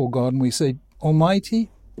stand before God and we say, Almighty,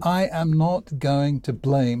 I am not going to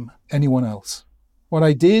blame anyone else. What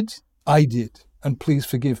I did, and please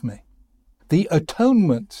forgive me. The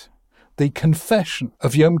atonement, the confession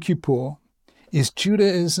of Yom Kippur is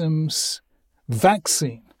Judaism's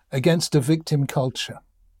vaccine against a victim culture.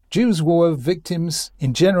 Jews were victims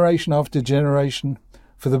in generation after generation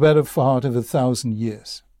for the better part of 1,000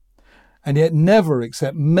 years. And yet never,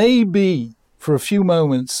 except maybe for a few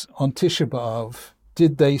moments on Tisha B'Av,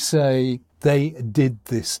 did they say, they did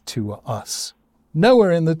this to us.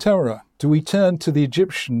 Nowhere in the Torah do we turn to the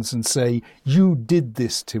Egyptians and say, you did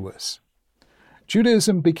this to us.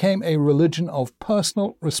 Judaism became a religion of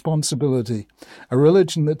personal responsibility, a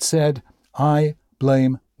religion that said, I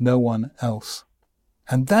blame no one else.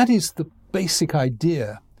 And that is the basic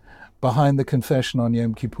idea behind the confession on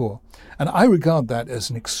Yom Kippur. And I regard that as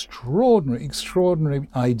an extraordinary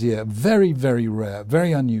idea, very, very rare,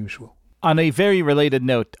 very unusual. On a very related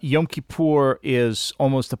note, Yom Kippur is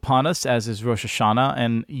almost upon us, as is Rosh Hashanah,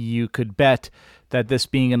 and you could bet that this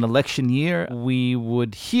being an election year, we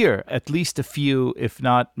would hear at least a few, if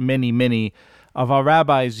not many, of our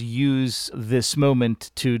rabbis use this moment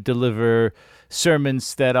to deliver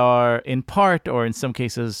sermons that are in part, or in some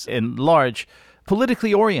cases in large,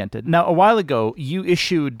 politically oriented. Now, a while ago, you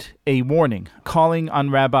issued a warning calling on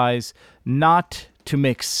rabbis not to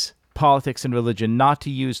mix politics and religion, not to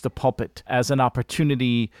use the pulpit as an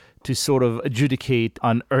opportunity to sort of adjudicate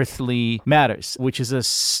on earthly matters, which is a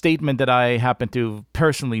statement that I happen to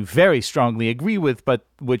personally very strongly agree with, but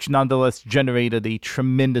which nonetheless generated a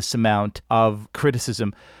tremendous amount of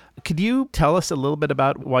criticism. Could you tell us a little bit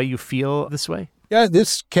about why you feel this way? Yeah,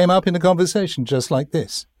 this came up in a conversation just like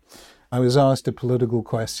this. I was asked a political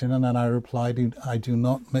question, and then I replied, I do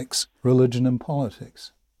not mix religion and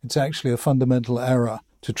politics. It's actually a fundamental error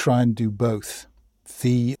to try and do both.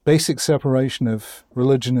 The basic separation of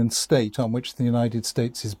religion and state on which the United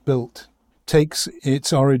States is built takes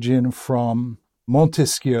its origin from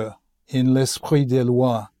Montesquieu in L'Esprit des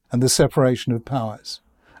Lois and the separation of powers.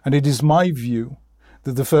 And it is my view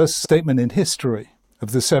that the first statement in history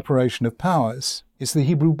of the separation of powers is the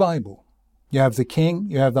Hebrew Bible. You have the king,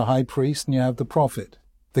 you have the high priest, and you have the prophet.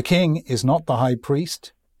 The king is not the high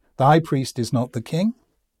priest is not the king,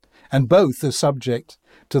 and both are subject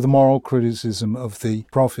to the moral criticism of the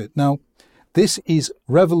prophet. Now, this is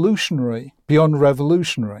revolutionary beyond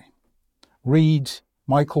revolutionary. Read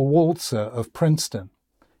Michael Walzer of Princeton,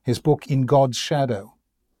 his book In God's Shadow.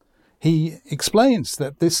 He explains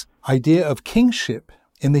that this idea of kingship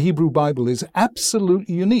in the Hebrew Bible is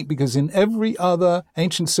absolutely unique, because in every other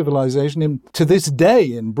ancient civilization, to this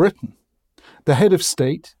day in Britain, the head of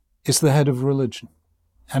state is the head of religion.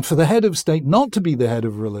 And for the head of state not to be the head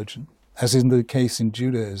of religion, as in the case in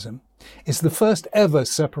Judaism, is the first ever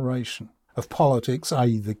separation of politics,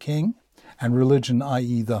 i.e. the king, and religion,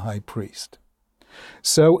 i.e. the high priest.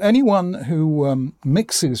 So anyone who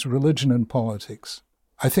mixes religion and politics,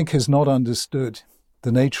 I think, has not understood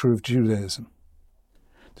the nature of Judaism.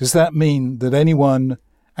 Does that mean that anyone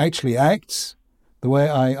actually acts the way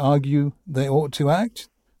I argue they ought to act?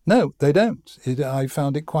 No, they don't. I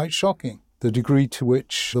found it quite shocking, the degree to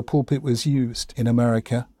which the pulpit was used in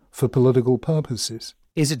America for political purposes.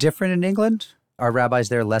 Is it different in England? Are rabbis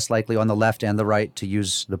there less likely on the left and the right to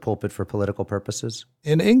use the pulpit for political purposes?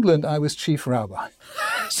 In England, I was chief rabbi.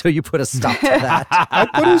 So you put a stop to that. I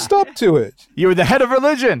put a stop to it. You were the head of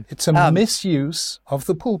religion. It's a misuse of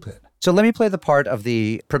the pulpit. So let me play the part of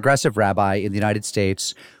the progressive rabbi in the United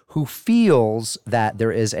States who feels that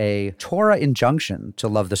there is a Torah injunction to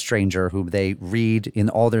love the stranger, whom they read in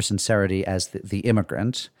all their sincerity as the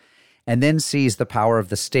immigrant, and then sees the power of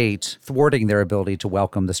the state thwarting their ability to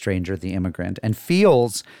welcome the stranger, the immigrant, and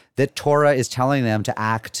feels that Torah is telling them to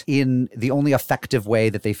act in the only effective way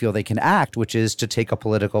that they feel they can act, which is to take a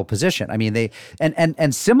political position. I mean,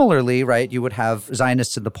 and similarly, right, you would have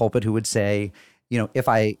Zionists in the pulpit who would say, you know, if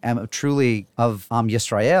I am truly of Am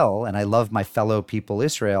Yisrael and I love my fellow people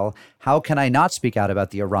Israel, how can I not speak out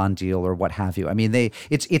about the Iran deal or what have you? I mean,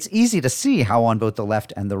 it's easy to see how on both the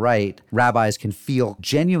left and the right, rabbis can feel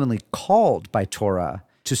genuinely called by Torah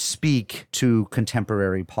to speak to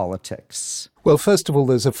contemporary politics. Well, first of all,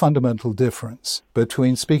 there's a fundamental difference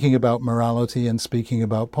between speaking about morality and speaking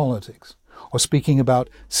about politics, or speaking about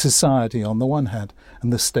society on the one hand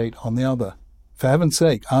and the state on the other. For heaven's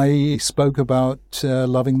sake, I spoke about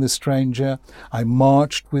loving the stranger. I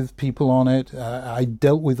marched with people on it. I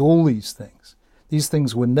dealt with all these things. These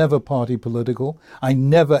things were never party political. I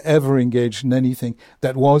never, ever engaged in anything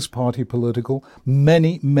that was party political.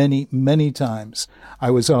 Many, many, many times I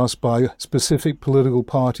was asked by specific political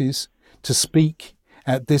parties to speak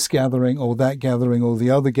at this gathering or that gathering or the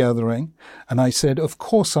other gathering. And I said, of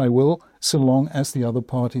course I will, so long as the other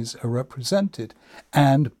parties are represented.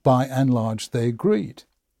 And by and large, they agreed.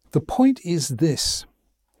 The point is this.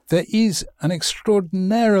 There is an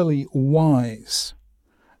extraordinarily wise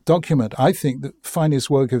document, I think, the finest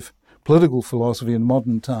work of political philosophy in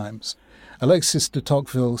modern times, Alexis de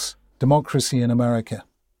Tocqueville's Democracy in America.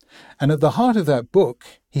 And at the heart of that book,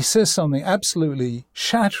 he says something absolutely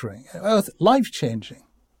shattering, life-changing.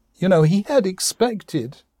 You know, he had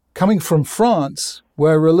expected, coming from France,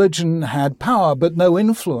 where religion had power but no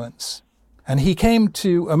influence, and he came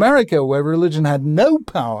to America where religion had no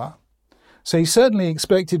power, so he certainly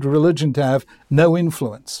expected religion to have no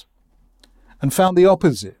influence, and found the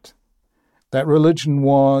opposite, that religion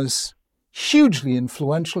was hugely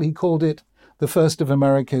influential. He called it the first of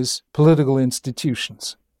America's political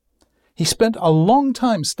institutions. He spent a long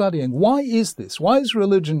time studying, why is this? Why is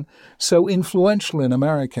religion so influential in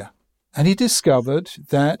America? And he discovered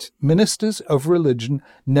that ministers of religion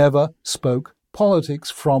never spoke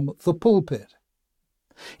politics from the pulpit.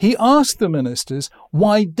 He asked the ministers,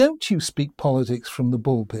 why don't you speak politics from the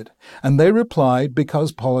pulpit? And they replied,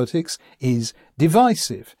 because politics is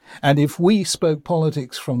divisive. And if we spoke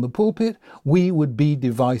politics from the pulpit, we would be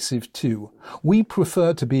divisive too. We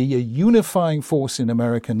prefer to be a unifying force in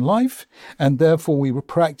American life, and therefore we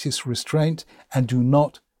practice restraint and do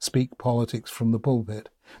not speak politics from the pulpit.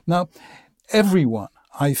 Now, everyone,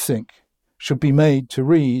 I think, should be made to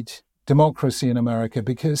read Democracy in America,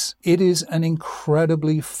 because it is an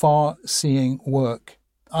incredibly far-seeing work.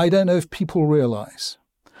 I don't know if people realize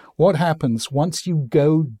what happens once you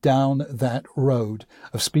go down that road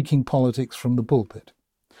of speaking politics from the pulpit.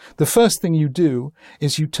 The first thing you do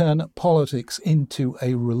is you turn politics into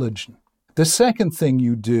a religion. The second thing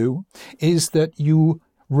you do is that you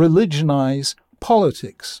religionize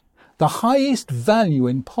politics. The highest value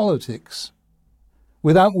in politics,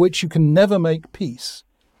 without which you can never make peace,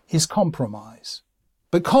 is compromise.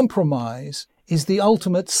 But compromise is the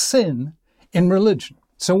ultimate sin in religion.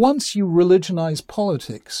 So once you religionize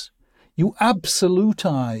politics, you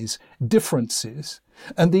absolutize differences,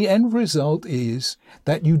 and the end result is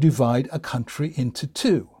that you divide a country into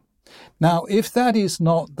two. Now, if that is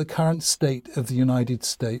not the current state of the United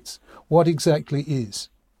States, what exactly is?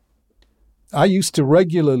 I used to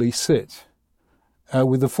regularly sit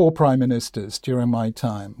with the four prime ministers during my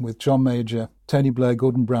time, with John Major, Tony Blair,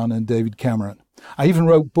 Gordon Brown, and David Cameron. I even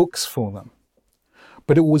wrote books for them.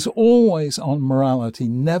 But it was always on morality,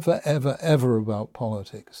 never, ever, ever about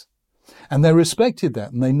politics. And they respected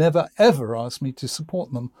that, and they never, ever asked me to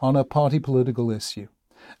support them on a party political issue.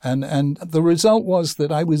 And the result was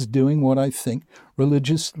that I was doing what I think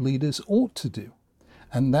religious leaders ought to do,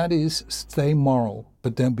 and that is stay moral,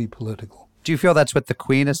 but don't be political. Do you feel that's what the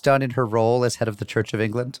Queen has done in her role as head of the Church of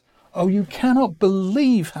England? Oh, you cannot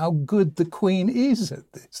believe how good the Queen is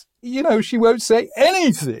at this. You know, she won't say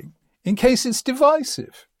anything in case it's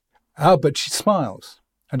divisive. But she smiles,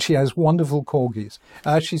 and she has wonderful corgis.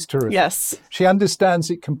 She's terrific. Yes. She understands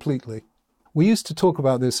it completely. We used to talk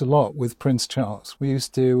about this a lot with Prince Charles. We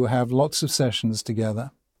used to have lots of sessions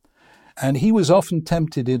together, and he was often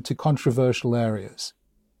tempted into controversial areas.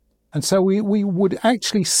 And so we would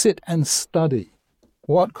actually sit and study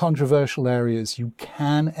what controversial areas you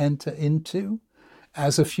can enter into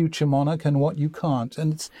as a future monarch and what you can't.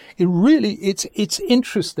 And it's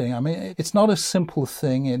interesting. I mean, it's not a simple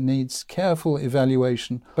thing. It needs careful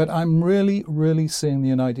evaluation. But I'm really, really seeing the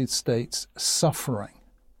United States suffering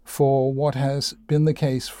for what has been the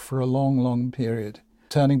case for a long, long period,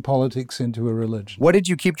 turning politics into a religion. What did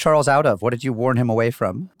you keep Charles out of? What did you warn him away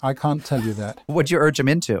from? I can't tell you that. What did you urge him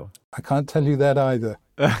into? I can't tell you that either.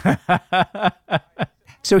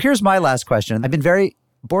 So here's my last question. I've been very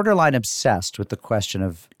borderline obsessed with the question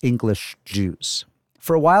of English Jews.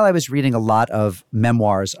 For a while, I was reading a lot of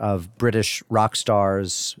memoirs of British rock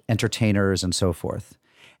stars, entertainers, and so forth.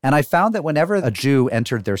 And I found that whenever a Jew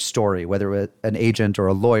entered their story, whether it was an agent or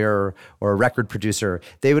a lawyer or a record producer,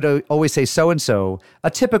 they would always say so-and-so,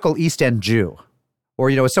 a typical East End Jew. Or,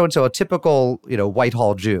 so-and-so, a typical,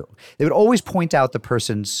 Whitehall Jew. They would always point out the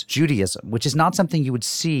person's Judaism, which is not something you would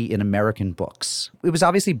see in American books. It was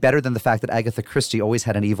obviously better than the fact that Agatha Christie always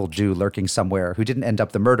had an evil Jew lurking somewhere who didn't end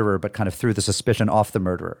up the murderer, but kind of threw the suspicion off the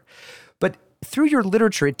murderer. But through your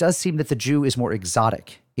literature, it does seem that the Jew is more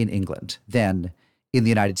exotic in England than in the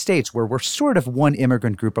United States, where we're sort of one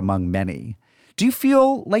immigrant group among many. Do you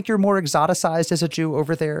feel like you're more exoticized as a Jew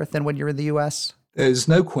over there than when you're in the U.S.? There's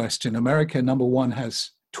no question. America, number one,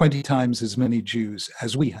 has 20 times as many Jews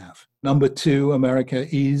as we have. Number two,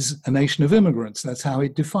 America is a nation of immigrants. That's how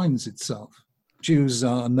it defines itself. Jews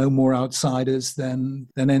are no more outsiders than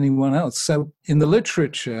anyone else. So in the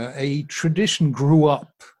literature, a tradition grew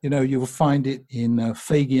up. You'll find it in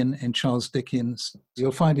Fagin and Charles Dickens.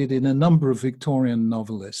 You'll find it in a number of Victorian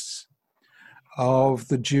novelists of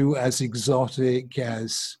the Jew as exotic,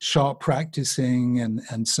 as sharp practicing,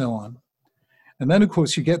 and so on. And then, of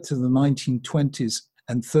course, you get to the 1920s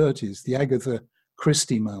and 30s, the Agatha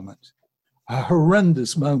Christie moment, a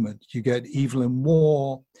horrendous moment. You get Evelyn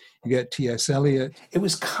Waugh, you get T.S. Eliot. It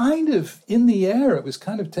was kind of in the air. It was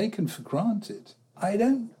kind of taken for granted. I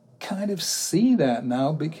don't kind of see that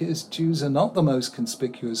now because Jews are not the most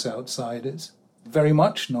conspicuous outsiders. Very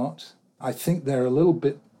much not. I think they're a little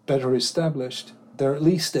bit better established. There are at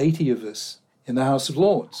least 80 of us in the House of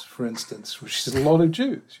Lords, for instance, which is a lot of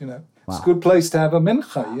Jews, Wow. It's a good place to have a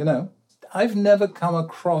mincha, I've never come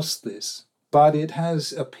across this, but it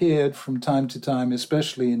has appeared from time to time,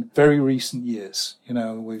 especially in very recent years.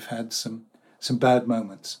 We've had some bad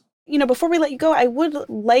moments. Before we let you go, I would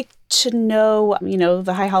like to know,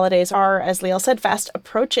 the high holidays are, as Liel said, fast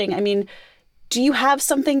approaching. I mean, do you have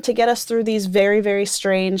something to get us through these very, very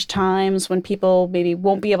strange times when people maybe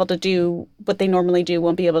won't be able to do what they normally do,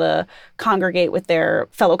 won't be able to congregate with their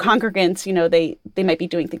fellow congregants? They might be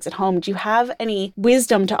doing things at home. Do you have any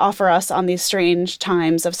wisdom to offer us on these strange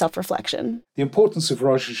times of self-reflection? The importance of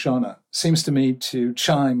Rosh Hashanah seems to me to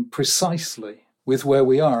chime precisely with where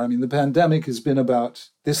we are. I mean, the pandemic has been about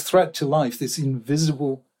this threat to life, this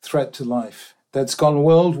invisible threat to life that's gone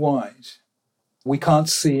worldwide. We can't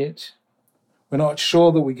see it. We're not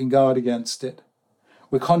sure that we can guard against it.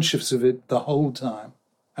 We're conscious of it the whole time.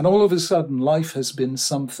 And all of a sudden, life has been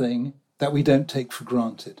something that we don't take for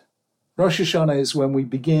granted. Rosh Hashanah is when we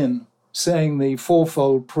begin saying the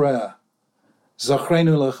fourfold prayer.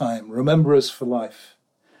 Zachrenu l'chaim, remember us for life.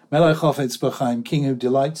 Melech hafetz b'chaim, king who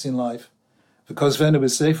delights in life. Because venu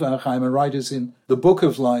b'sefer hachaim, and write us in the book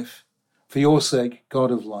of life, for your sake,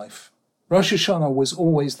 God of life. Rosh Hashanah was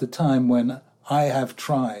always the time when I have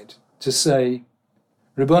tried to say,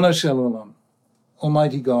 Ribbon Shel Olam,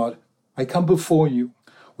 Almighty God, I come before you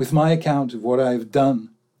with my account of what I have done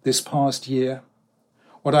this past year,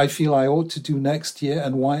 what I feel I ought to do next year,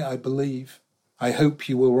 and why I believe. I hope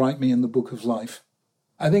you will write me in the book of life.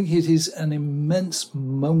 I think it is an immense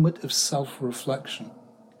moment of self-reflection,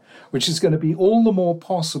 which is going to be all the more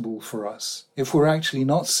possible for us if we're actually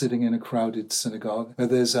not sitting in a crowded synagogue where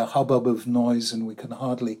there's a hubbub of noise and we can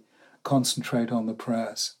hardly concentrate on the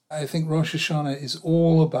prayers. I think Rosh Hashanah is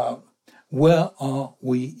all about where are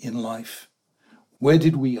we in life? Where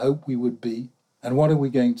did we hope we would be? And what are we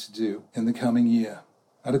going to do in the coming year?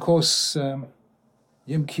 And of course,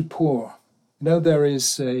 Yom Kippur. There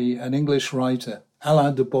is an English writer,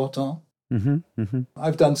 Alain de Botton.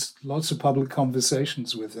 I've done lots of public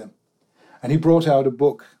conversations with him. And he brought out a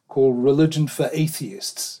book called Religion for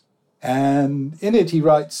Atheists. And in it he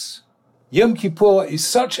writes, Yom Kippur is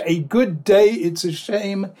such a good day, it's a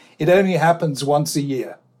shame it only happens once a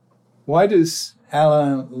year. Why does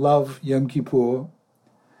Alain love Yom Kippur?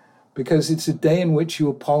 Because it's a day in which you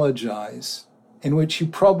apologize, in which you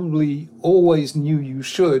probably always knew you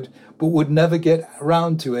should, but would never get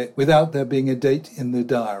around to it without there being a date in the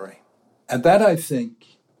diary. And that, I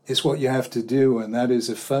think, is what you have to do, and that is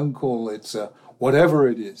a phone call, it's a whatever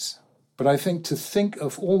it is. But I think to think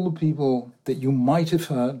of all the people that you might have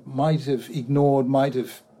hurt, might have ignored, might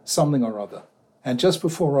have something or other, and just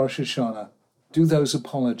before Rosh Hashanah, do those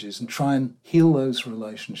apologies and try and heal those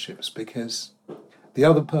relationships, because the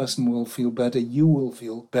other person will feel better, you will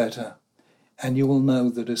feel better, and you will know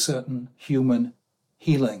that a certain human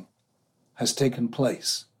healing has taken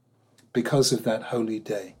place because of that holy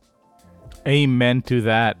day. Amen to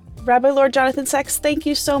that. Rabbi Lord Jonathan Sacks, thank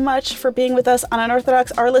you so much for being with us on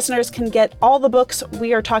Unorthodox. Our listeners can get all the books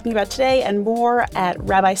we are talking about today and more at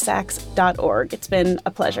rabbisacks.org. It's been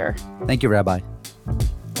a pleasure. Thank you, Rabbi.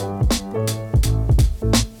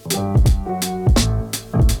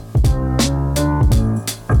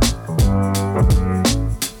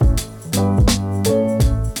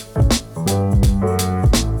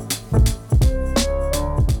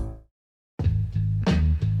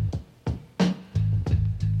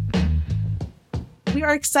 We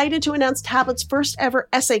are excited to announce Tablet's first ever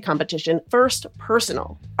essay competition, First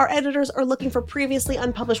Personal. Our editors are looking for previously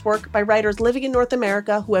unpublished work by writers living in North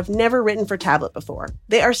America who have never written for Tablet before.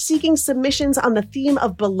 They are seeking submissions on the theme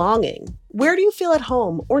of belonging. Where do you feel at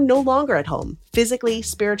home or no longer at home, physically,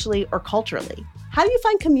 spiritually, or culturally? How do you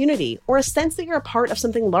find community or a sense that you're a part of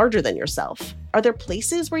something larger than yourself? Are there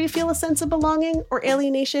places where you feel a sense of belonging or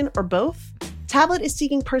alienation or both? Tablet is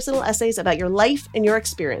seeking personal essays about your life and your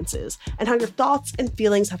experiences and how your thoughts and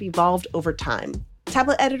feelings have evolved over time.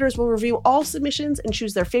 Tablet editors will review all submissions and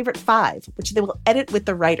choose their favorite 5, which they will edit with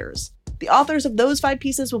the writers. The authors of those 5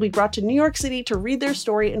 pieces will be brought to New York City to read their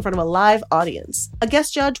story in front of a live audience. A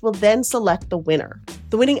guest judge will then select the winner.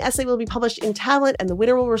 The winning essay will be published in Tablet and the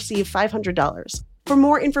winner will receive $500. For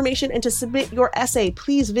more information and to submit your essay,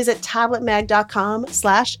 please visit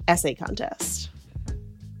tabletmag.com/essay contest.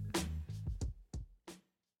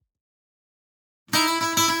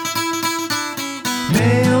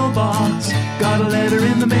 Mailbox, got a letter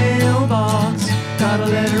in the mailbox, got a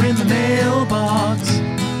letter in the mailbox,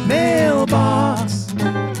 mailbox.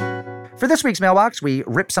 For this week's Mailbox, we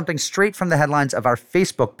rip something straight from the headlines of our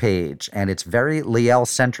Facebook page, and it's very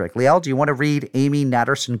Liel-centric. Liel, do you want to read Amy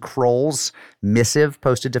Natterson-Kroll's missive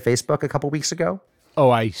posted to Facebook a couple weeks ago? Oh,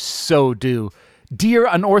 I so do. Dear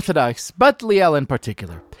Unorthodox, but Liel in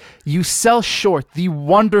particular, you sell short the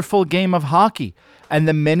wonderful game of hockey and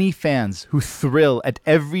the many fans who thrill at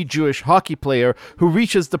every Jewish hockey player who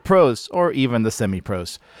reaches the pros or even the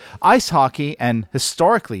semi-pros. Ice hockey and,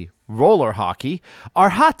 historically, roller hockey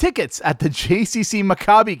are hot tickets at the JCC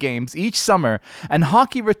Maccabi games each summer, and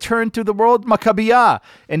hockey returned to the World Maccabiah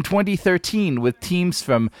in 2013 with teams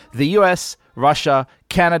from the US, Russia,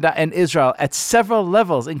 Canada, and Israel at several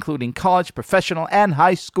levels, including college, professional, and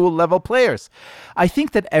high school level players. I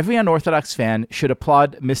think that every Unorthodox fan should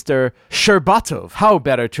applaud Mr. Sherbatov. How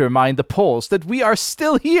better to remind the Poles that we are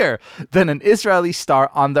still here than an Israeli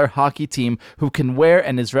star on their hockey team who can wear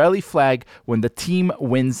an Israeli flag when the team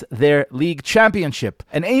wins their league championship.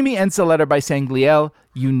 And Amy ends the letter by saying, Liel,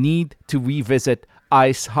 you need to revisit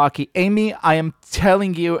ice hockey. Amy, I am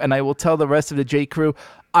telling you, and I will tell the rest of the J Crew,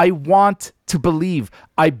 I want to believe.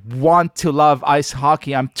 I want to love ice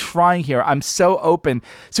hockey. I'm trying here. I'm so open.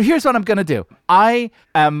 So here's what I'm going to do. I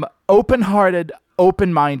am open-hearted,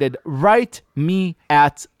 open-minded. Write me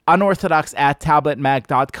at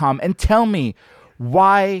unorthodox@tabletmag.com and tell me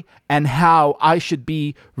why and how I should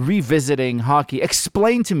be revisiting hockey.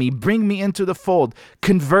 Explain to me, bring me into the fold,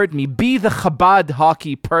 convert me, be the Chabad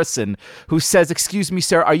hockey person who says, excuse me,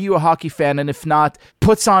 sir, are you a hockey fan? And if not,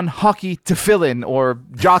 puts on hockey tefillin or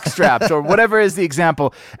jock straps or whatever is the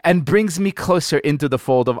example and brings me closer into the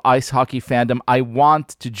fold of ice hockey fandom. I want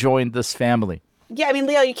to join this family. Yeah, I mean,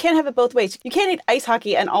 Leo, you can't have it both ways. You can't eat ice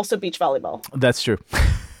hockey and also beach volleyball. That's true.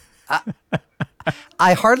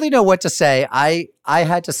 I hardly know what to say. I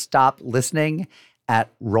had to stop listening at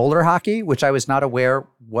roller hockey, which I was not aware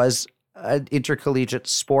was an intercollegiate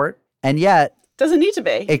sport. And yet... Doesn't need to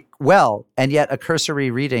be. And yet a cursory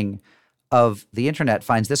reading of the internet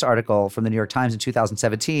finds this article from the New York Times in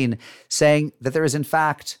 2017 saying that there is, in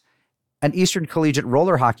fact, an Eastern Collegiate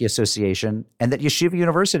Roller Hockey Association and that Yeshiva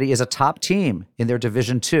University is a top team in their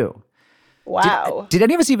Division II. Wow. Did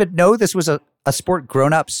any of us even know this was a sport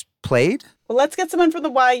grown-ups played? Well, let's get someone from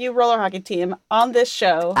the YU roller hockey team on this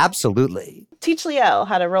show. Absolutely. Teach Liel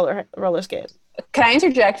how to roller skate. Can I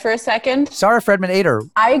interject for a second? Sarah Fredman-Ader.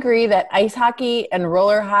 I agree that ice hockey and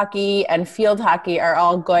roller hockey and field hockey are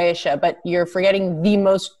all goyisha, but you're forgetting the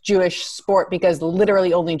most Jewish sport because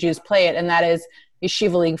literally only Jews play it, and that is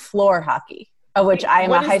Yeshiva League floor hockey, of which I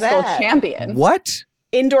am a high school champion. What?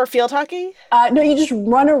 Indoor field hockey? No, you just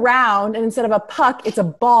run around, and instead of a puck, it's a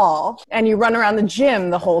ball, and you run around the gym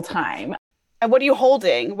the whole time. And what are you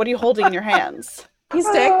holding? What are you holding in your hands? He's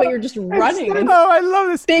sick, but you're just running. Oh, I love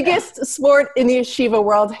this. Biggest sport in the yeshiva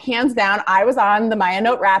world, hands down. I was on the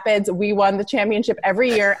Ma'ayanot Rapids. We won the championship every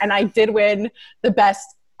year, and I did win the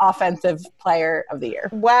best offensive player of the year.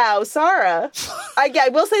 Wow, Sarah. I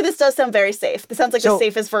will say this does sound very safe. This sounds like the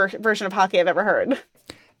safest version of hockey I've ever heard.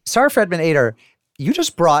 Sarah Fredman-Ader, you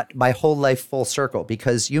just brought my whole life full circle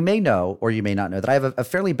because you may know, or you may not know, that I have a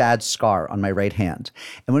fairly bad scar on my right hand.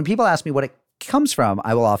 And when people ask me what it comes from,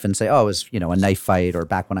 I will often say, oh, it was, a knife fight or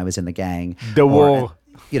back when I was in the gang. The war.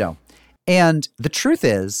 And the truth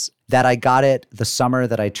is that I got it the summer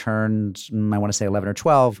that I turned, I want to say 11 or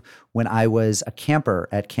 12, when I was a camper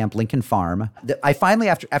at Camp Lincoln Farm. I finally,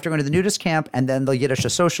 after going to the nudist camp and then the Yiddish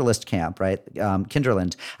socialist camp, right,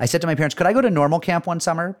 Kinderland, I said to my parents, could I go to normal camp one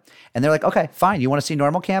summer? And they're like, okay, fine. You want to see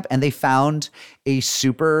normal camp? And they found a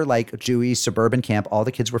super Jewy suburban camp. All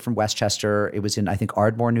the kids were from Westchester. It was in, I think,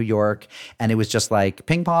 Ardmore, New York. And it was just like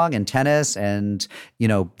ping pong and tennis and,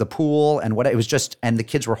 the pool and what it was just, and the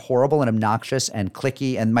kids were horrible and obnoxious and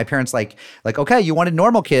cliquey. And my parents like, okay, you wanted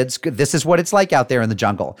normal kids. Good. This is what it's like out there in the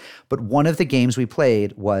jungle. But one of the games we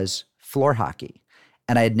played was floor hockey.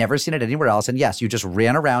 And I had never seen it anywhere else. And yes, you just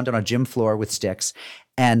ran around on a gym floor with sticks.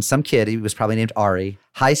 And some kid, he was probably named Ari,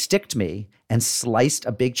 high-sticked me and sliced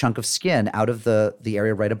a big chunk of skin out of the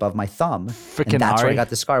area right above my thumb. Frickin' and that's Ari. where I got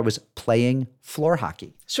the scar, was playing floor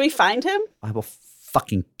hockey. Should we find him? I will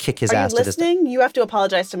fucking kick his Are ass you to this day. listening? You have to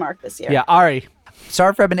apologize to Mark this year. Yeah, Ari.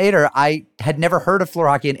 Sarah Fredman-Ader, I had never heard of floor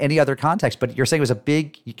hockey in any other context, but you're saying it was a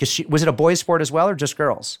big, was it a boys' sport as well or just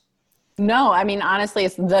girls? No, I mean, honestly,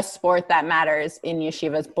 it's the sport that matters in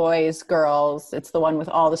yeshivas. Boys, girls. It's the one with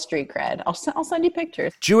all the street cred. I'll send you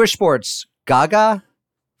pictures. Jewish sports, Gaga,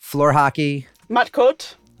 floor hockey.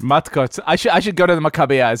 Matkot. Matkot. I should go to the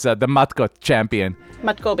Maccabi as the Matkot champion.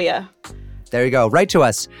 Matkobia. There you go. Write to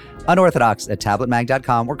us,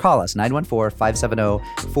 unorthodox@tabletmag.com, or call us,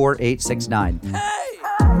 914-570-4869.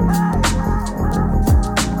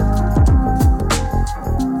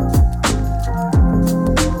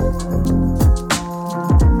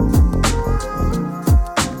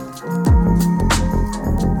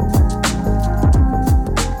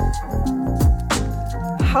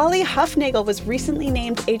 Holly Huffnagel was recently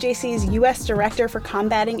named AJC's U.S. Director for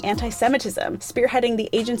Combating Anti-Semitism, spearheading the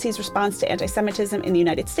agency's response to anti-Semitism in the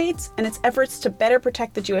United States and its efforts to better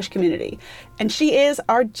protect the Jewish community. And she is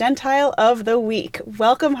our Gentile of the Week.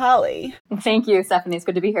 Welcome, Holly. Thank you, Stephanie. It's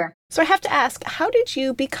good to be here. So I have to ask, how did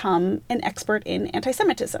you become an expert in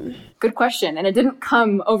anti-Semitism? Good question. And it didn't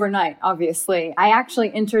come overnight, obviously. I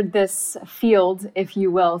actually entered this field, if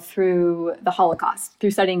you will, through the Holocaust,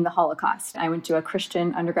 through studying the Holocaust. I went to a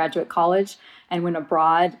Christian undergraduate college and went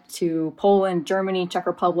abroad to Poland, Germany, Czech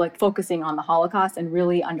Republic, focusing on the Holocaust and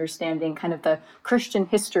really understanding kind of the Christian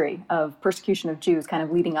history of persecution of Jews kind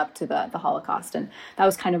of leading up to the Holocaust. And that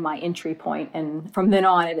was kind of my entry point. And from then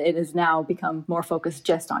on, it has now become more focused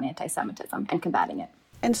just on anti-Semitism and combating it.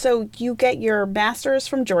 And so you get your master's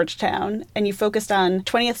from Georgetown and you focused on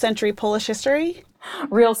 20th century Polish history?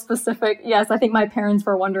 Real specific. Yes, I think my parents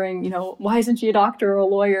were wondering, why isn't she a doctor or a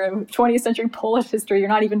lawyer in 20th century Polish history? You're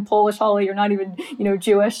not even Polish, Holly. You're not even,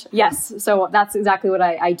 Jewish. Yes. So that's exactly what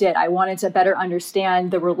I did. I wanted to better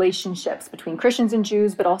understand the relationships between Christians and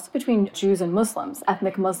Jews, but also between Jews and Muslims,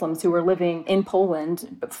 ethnic Muslims who were living in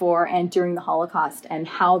Poland before and during the Holocaust, and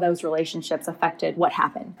how those relationships affected what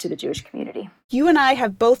happened to the Jewish community. You and I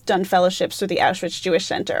have both done fellowships through the Auschwitz Jewish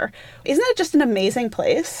Center. Isn't that just an amazing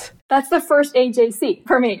place? That's the first AJC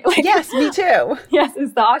for me. Yes, me too. Yes,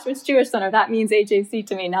 it's the Auschwitz Jewish Center. That means AJC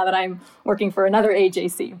to me now that I'm working for another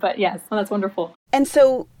AJC. But yes, that's wonderful. And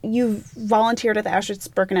so you've volunteered at the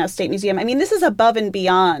Auschwitz-Birkenau State Museum. I mean, this is above and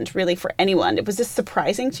beyond, really, for anyone. Was this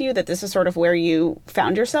surprising to you that this is sort of where you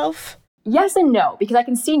found yourself? Yes and no, because I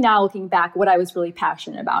can see now looking back what I was really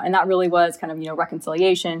passionate about. And that really was kind of,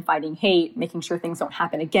 reconciliation, fighting hate, making sure things don't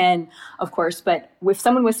happen again, of course. But if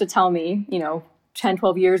someone was to tell me, 10,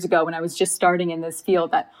 12 years ago when I was just starting in this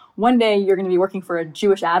field that one day you're going to be working for a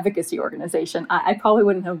Jewish advocacy organization, I probably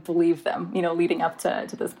wouldn't have believed them, leading up to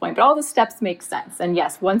this point. But all the steps make sense. And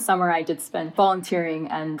yes, one summer I did spend volunteering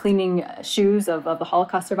and cleaning shoes of the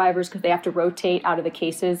Holocaust survivors because they have to rotate out of the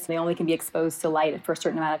cases. They only can be exposed to light for a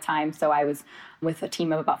certain amount of time. So I was with a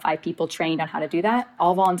team of about 5 people trained on how to do that,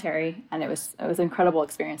 all voluntary. And it was an incredible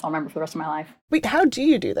experience. I'll remember for the rest of my life. Wait, how do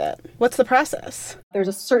you do that? What's the process? There's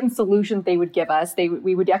a certain solution they would give us.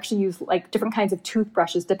 We would actually use like different kinds of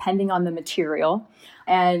toothbrushes depending on the material.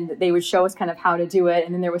 And they would show us kind of how to do it.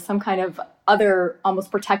 And then there was some kind of other almost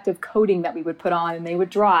protective coating that we would put on and they would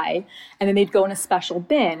dry. And then they'd go in a special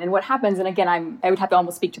bin. And what happens, and again, I would have to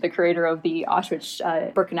almost speak to the curator of the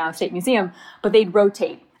Auschwitz-Birkenau State Museum, but they'd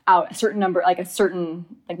rotate out a certain number, like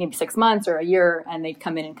maybe 6 months or a year, and they'd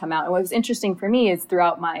come in and come out. And what was interesting for me is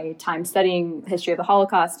throughout my time studying the history of the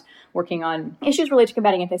Holocaust, working on issues related to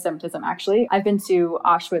combating anti-Semitism, actually, I've been to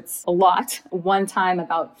Auschwitz a lot. One time,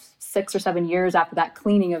 about 6 or 7 years after that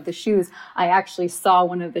cleaning of the shoes, I actually saw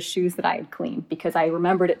one of the shoes that I had cleaned because I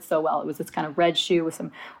remembered it so well. It was this kind of red shoe with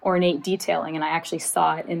some ornate detailing, and I actually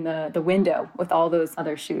saw it in the window with all those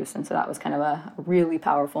other shoes. And so that was kind of a really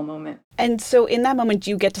powerful moment. And so in that moment,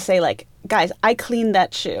 you get to say, like, guys, I cleaned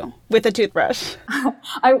that shoe with a toothbrush.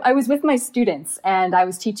 I was with my students, and I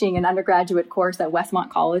was teaching an undergraduate course at Westmont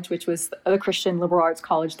College, which was a Christian liberal arts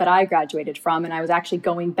college that I graduated from. And I was actually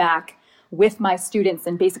going back with my students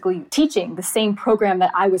and basically teaching the same program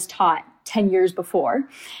that I was taught 10 years before.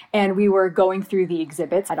 And we were going through the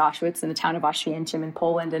exhibits at Auschwitz in the town of Oświęcim in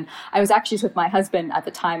Poland. And I was actually with my husband at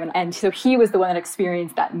the time. And so he was the one that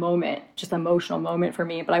experienced that moment, just an emotional moment for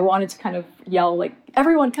me. But I wanted to kind of yell, like,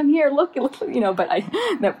 everyone come here, look, but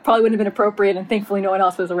that probably wouldn't have been appropriate. And thankfully no one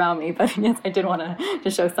else was around me. But yes, I did want to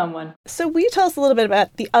show someone. So will you tell us a little bit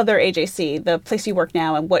about the other AJC, the place you work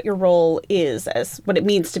now, and what your role is, as what it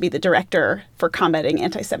means to be the director for combating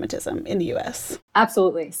anti-Semitism in the U.S.?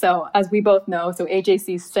 Absolutely. So as we both know, so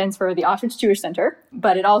AJC stands for the Auschwitz Jewish Center,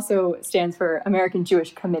 but it also stands for American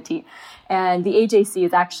Jewish Committee. And the AJC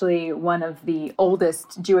is actually one of the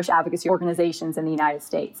oldest Jewish advocacy organizations in the United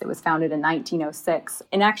States. It was founded in 1906,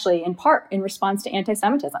 and actually in part in response to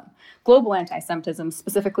anti-Semitism, global anti-Semitism,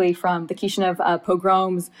 specifically from the Kishinev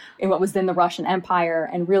pogroms in what was then the Russian Empire,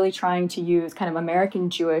 and really trying to use kind of American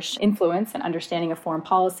Jewish influence and understanding of foreign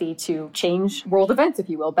policy to change world events, if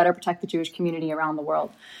you will, better protect the Jewish community around the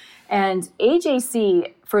world. And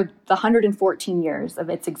AJC, for the 114 years of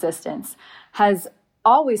its existence, has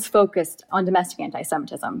always focused on domestic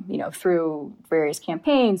anti-Semitism, through various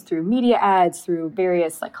campaigns, through media ads, through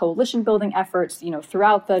various coalition building efforts,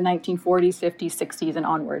 throughout the 1940s, 50s, 60s, and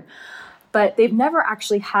onward. But they've never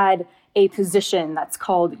actually had a position that's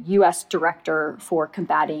called U.S. Director for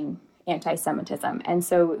Combating Anti-Semitism. And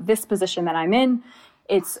so this position that I'm in,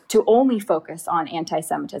 it's to only focus on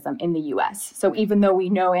anti-Semitism in the U.S. So even though we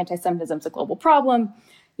know anti-Semitism is a global problem,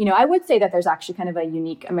 I would say that there's actually kind of a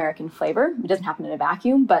unique American flavor. It doesn't happen in a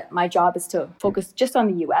vacuum, but my job is to focus just on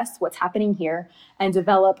the U.S., what's happening here, and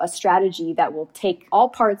develop a strategy that will take all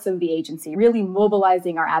parts of the agency, really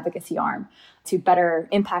mobilizing our advocacy arm to better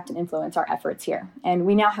impact and influence our efforts here. And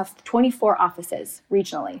we now have 24 offices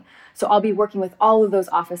regionally. So I'll be working with all of those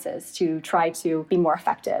offices to try to be more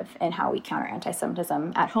effective in how we counter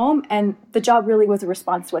anti-Semitism at home. And the job really was a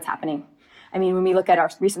response to what's happening. I mean, when we look at our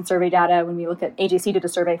recent survey data, when we look at AJC did a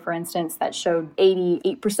survey, for instance, that showed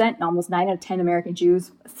 88% and almost 9 out of 10 American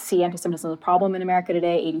Jews see anti-Semitism as a problem in America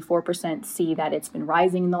today. 84% see that it's been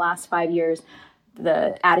rising in the last 5 years.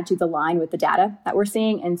 The attitudes align with the data that we're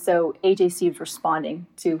seeing. And so AJC is responding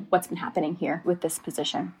to what's been happening here with this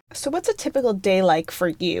position. So what's a typical day like for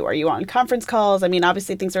you? Are you on conference calls? I mean,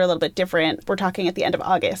 obviously things are a little bit different. We're talking at the end of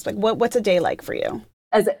August. Like, what's a day like for you?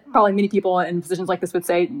 As probably many people in positions like this would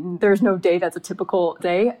say, there's no day that's a typical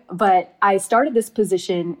day. But I started this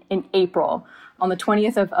position in April, on the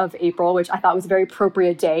 20th of April, which I thought was a very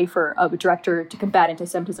appropriate day for a director to combat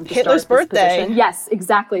anti-Semitism. Hitler's birthday. Yes,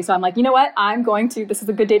 exactly. So I'm like, you know what? This is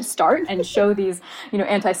a good day to start and show these,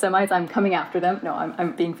 anti-Semites. I'm coming after them. No,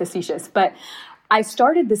 I'm being facetious. But I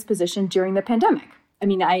started this position during the pandemic. I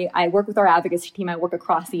mean, I work with our advocacy team. I work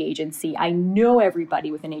across the agency. I know everybody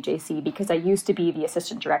within AJC because I used to be the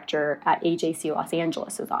assistant director at AJC Los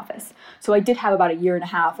Angeles' office. So I did have about 1.5 years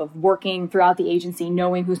of working throughout the agency,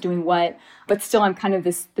 knowing who's doing what. But still, I'm kind of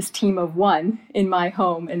this team of one in my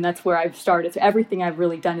home, and that's where I've started. So everything I've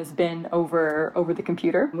really done has been over the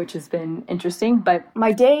computer, which has been interesting. But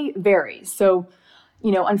my day varies. So,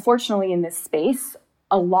 unfortunately, in this space,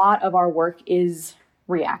 a lot of our work is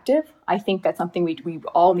reactive. I think that's something we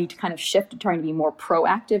all need to kind of shift to trying to be more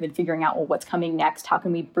proactive and figuring out, well, what's coming next? How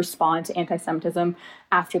can we respond to anti-Semitism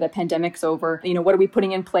after the pandemic's over? What are we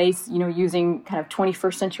putting in place, using kind of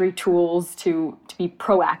 21st century tools to be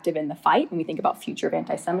proactive in the fight when we think about future of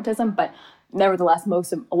anti-Semitism? But nevertheless,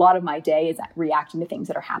 a lot of my day is reacting to things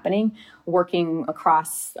that are happening, working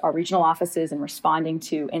across our regional offices and responding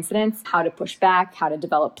to incidents, how to push back, how to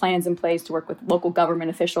develop plans in place to work with local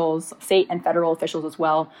government officials, state and federal officials as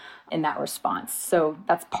well in that response. So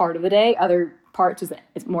that's part of the day. Other parts is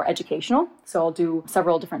more educational. So I'll do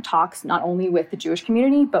several different talks, not only with the Jewish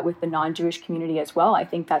community, but with the non-Jewish community as well. I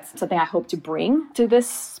think that's something I hope to bring to this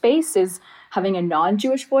space, is having a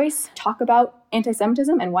non-Jewish voice talk about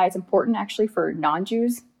anti-Semitism and why it's important actually for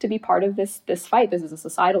non-Jews to be part of this fight. This is a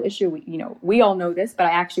societal issue. We all know this, but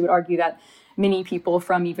I actually would argue that many people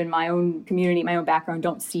from even my own community, my own background,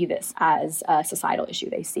 don't see this as a societal issue.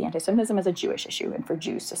 They see anti-Semitism as a Jewish issue and for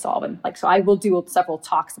Jews to solve. And so I will do several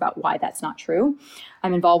talks about why that's not true.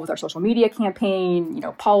 I'm involved with our social media campaign,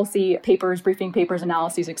 policy papers, briefing papers,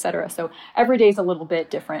 analyses, etc. So every day is a little bit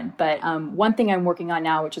different. But one thing I'm working on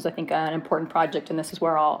now, which is I think an important project, and this is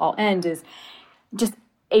where I'll end, is just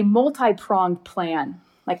a multi-pronged plan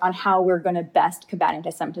on how we're going to best combat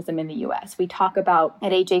anti-Semitism in the U.S. We talk about,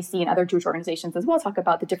 at AJC and other Jewish organizations as well, talk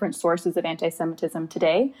about the different sources of anti-Semitism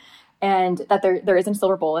today, and that there isn't a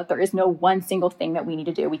silver bullet. There is no one single thing that we need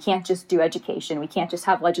to do. We can't just do education. We can't just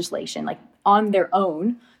have legislation. On their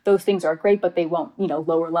own, those things are great, but they won't,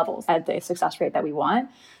 lower levels at the success rate that we want.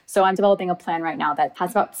 So I'm developing a plan right now that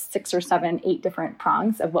has about 6 or 7, 8 different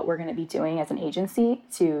prongs of what we're going to be doing as an agency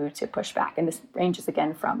to push back. And this ranges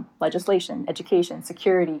again from legislation, education,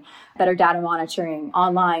 security, better data monitoring,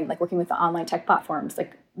 online, working with the online tech platforms,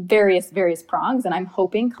 various prongs. And I'm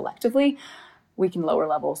hoping collectively we can lower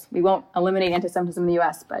levels. We won't eliminate anti-Semitism in the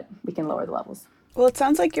US, but we can lower the levels. Well, it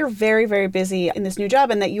sounds like you're very, very busy in this new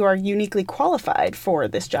job and that you are uniquely qualified for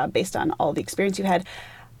this job based on all the experience you had.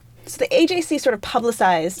 So the AJC sort of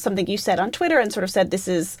publicized something you said on Twitter and sort of said, this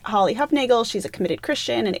is Holly Hufnagel. She's a committed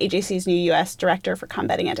Christian and AJC's new U.S. Director for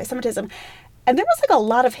Combating Anti-Semitism. And there was a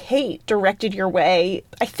lot of hate directed your way,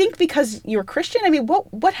 I think because you're Christian. I mean,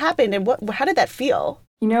 what happened and how did that feel?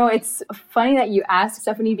 It's funny that you asked,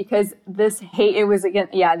 Stephanie, because this hate, it was, again,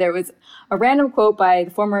 there was a random quote by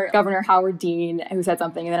the former Governor Howard Dean who said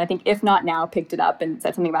something, and then I think If Not Now picked it up and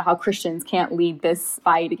said something about how Christians can't lead this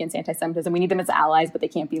fight against anti-Semitism. We need them as allies, but they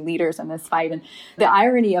can't be leaders in this fight. And the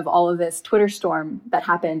irony of all of this Twitter storm that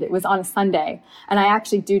happened, it was on a Sunday, and I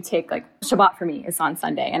actually do take, Shabbat for me is on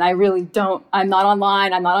Sunday, and I really don't, I'm not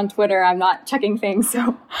online, I'm not on Twitter, I'm not checking things,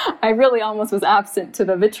 so I really almost was absent to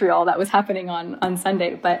the vitriol that was happening on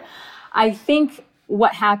Sunday. But I think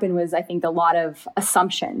what happened was, a lot of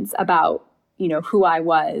assumptions about, who I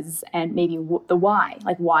was and maybe the why,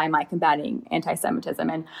 why am I combating anti-Semitism?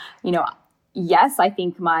 And, yes, I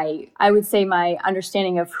think I would say my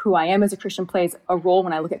understanding of who I am as a Christian plays a role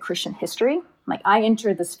when I look at Christian history. I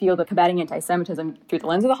entered this field of combating anti-Semitism through the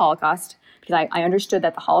lens of the Holocaust, because I understood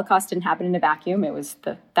that the Holocaust didn't happen in a vacuum. It was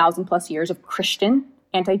the 1,000+ years of Christian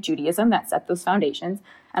anti-Judaism that set those foundations.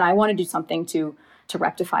 And I wanted to do something to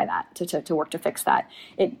rectify that, to work to fix that.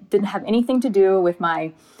 It didn't have anything to do with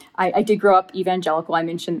I did grow up evangelical. I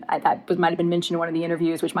mentioned that might have been mentioned in one of the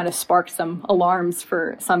interviews, which might have sparked some alarms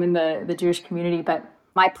for some in the Jewish community. But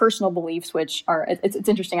my personal beliefs, which are, it's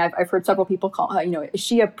interesting. I've heard several people call, is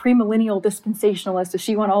she a premillennial dispensationalist? Does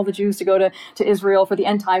she want all the Jews to go to Israel for the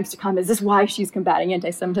end times to come? Is this why she's combating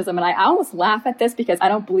anti-Semitism? And I almost laugh at this because I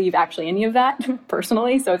don't believe actually any of that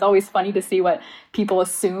personally. So it's always funny to see what people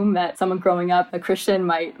assume that someone growing up a Christian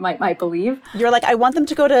might believe. You're like, I want them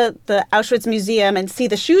to go to the Auschwitz Museum and see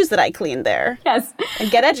the shoes that I cleaned there. Yes.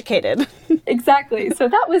 And get educated. Exactly. So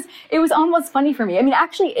it was almost funny for me. I mean,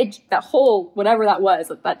 actually, that whole, whatever that was,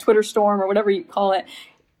 that Twitter storm or whatever you call it,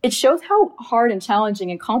 it shows how hard and challenging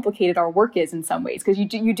and complicated our work is in some ways, because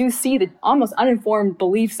you do see the almost uninformed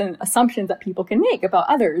beliefs and assumptions that people can make about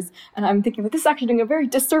others. And I'm thinking that this is actually doing a very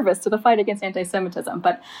disservice to the fight against anti-Semitism.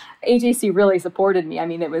 But AJC really supported me. I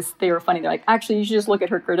mean, they were funny. They're like, actually, you should just look at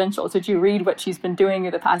her credentials. Did you read what she's been doing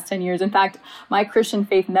in the past 10 years? In fact, my Christian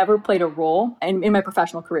faith never played a role in my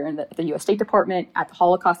professional career in the U.S. State Department, at the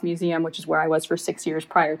Holocaust Museum, which is where I was for 6 years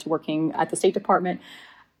prior to working at the State Department.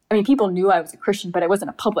 I mean, people knew I was a Christian, but it wasn't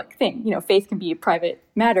a public thing. Faith can be a private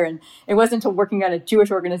matter. And it wasn't until working at a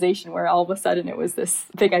Jewish organization where all of a sudden it was this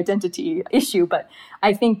big identity issue. But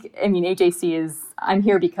I think, AJC I'm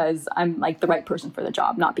here because I'm the right person for the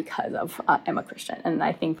job, not because of I'm a Christian. And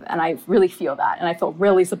I really feel that. And I felt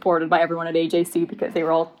really supported by everyone at AJC because they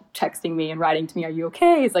were all texting me and writing to me, "Are you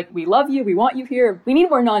okay?" He's like, "We love you. We want you here." We need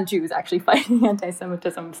more non-Jews actually fighting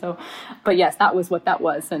anti-Semitism. So, but yes, that was what that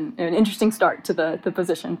was, and an interesting start to the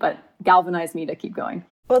position, but galvanized me to keep going.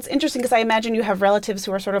 Well, it's interesting because I imagine you have relatives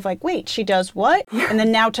who are sort of like, wait, she does what? And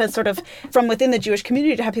then now to sort of, from within the Jewish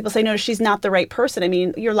community, to have people say, no, she's not the right person. I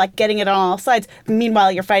mean, you're like getting it on all sides.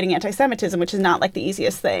 Meanwhile, you're fighting anti-Semitism, which is not like the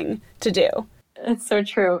easiest thing to do. It's so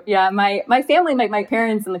true. Yeah, my family, my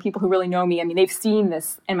parents and the people who really know me, I mean, they've seen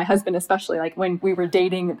this, and my husband especially, like when we were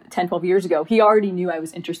dating 10, 12 years ago, he already knew I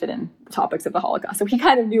was interested in topics of the Holocaust. So he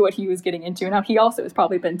kind of knew what he was getting into. Now, he also has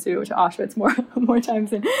probably been to Auschwitz more times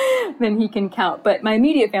than he can count. But my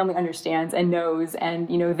immediate family understands and knows. And,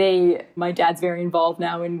 you know, my dad's very involved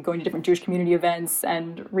now in going to different Jewish community events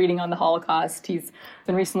and reading on the Holocaust. He's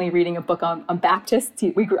been recently reading a book on Baptists.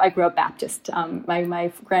 I grew up Baptist.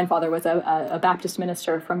 My grandfather was a Baptist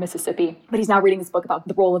minister from Mississippi, but he's now reading this book about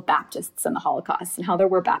the role of Baptists in the Holocaust and how there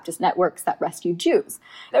were Baptist networks that rescued Jews.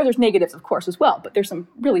 There's negatives, of course, as well, but there's some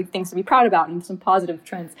really things to be proud about and some positive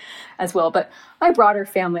trends as well. But my broader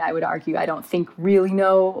family, I would argue, I don't think really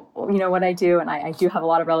know, what I do. And I do have a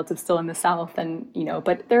lot of relatives still in the South and,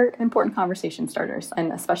 but they're important conversation starters.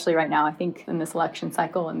 And especially right now, I think in this election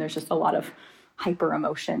cycle, and there's just a lot of hyper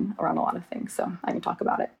emotion around a lot of things. So I can talk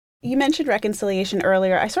about it. You mentioned reconciliation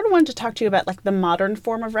earlier. I sort of wanted to talk to you about like the modern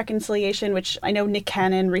form of reconciliation, which I know Nick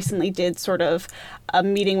Cannon recently did sort of a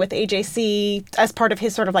meeting with AJC as part of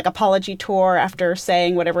his sort of like apology tour after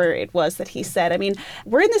saying whatever it was that he said. I mean,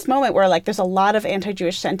 we're in this moment where like there's a lot of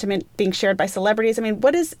anti-Jewish sentiment being shared by celebrities. I mean,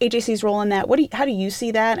 what is AJC's role in that? How do you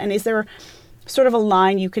see that? And is there sort of a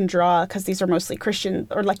line you can draw, because these are mostly Christian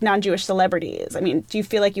or like non-Jewish celebrities? I mean, do you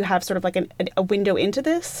feel like you have sort of like a window into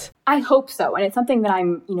this? I hope so. And it's something that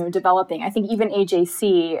I'm, developing. I think even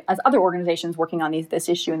AJC, as other organizations working on this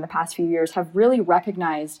issue in the past few years, have really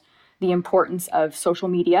recognized the importance of social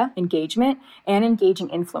media engagement and engaging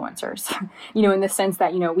influencers, in the sense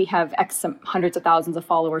that, we have hundreds of thousands of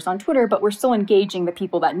followers on Twitter, but we're still engaging the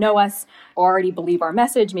people that know us, already believe our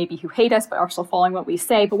message, maybe who hate us, but are still following what we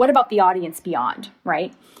say. But what about the audience beyond,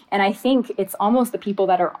 right? And I think it's almost the people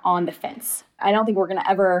that are on the fence. I don't think we're going to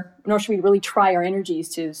ever, nor should we really try our energies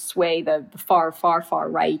to sway the far, far, far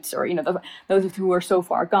right, or, those who are so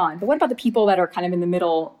far gone. But what about the people that are kind of in the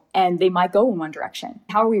middle and they might go in one direction?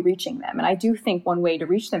 How are we reaching them? And I do think one way to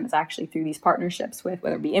reach them is actually through these partnerships with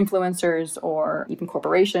whether it be influencers or even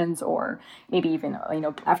corporations or maybe even,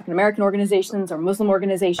 African-American organizations or Muslim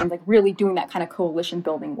organizations, like really doing that kind of coalition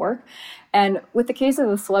building work. And with the case of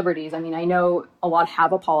the celebrities, I mean, I know a lot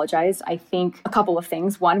have apologized. I think a couple of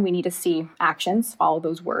things. One, we need to see actions, follow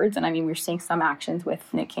those words. And I mean, we're seeing some actions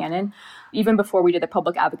with Nick Cannon. Even before we did the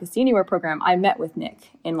Public Advocacy Anywhere program, I met with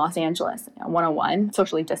Nick in Los Angeles, one-on-one,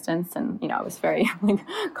 socially distanced. And, I was very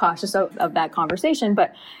cautious of that conversation.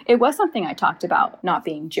 But it was something I talked about, not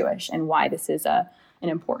being Jewish and why this is an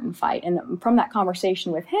important fight. And from that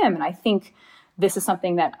conversation with him, and I think this is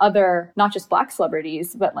something that other, not just Black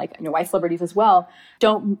celebrities, but like white celebrities as well,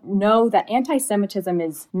 don't know, that anti-Semitism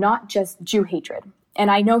is not just Jew hatred. And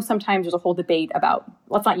I know sometimes there's a whole debate about,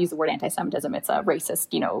 let's not use the word anti-Semitism, it's a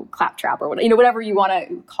racist, claptrap or whatever you want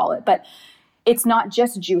to call it. But it's not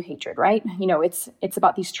just Jew hatred, right? It's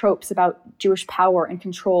about these tropes about Jewish power and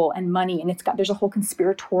control and money. And there's a whole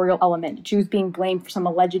conspiratorial element, Jews being blamed for some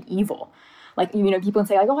alleged evil. Like, people can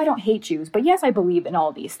say, like, oh, I don't hate Jews, but yes, I believe in all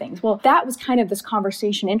of these things. Well, that was kind of this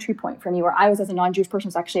conversation entry point for me, where I was, as a non-Jewish person,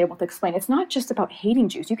 was actually able to explain it's not just about hating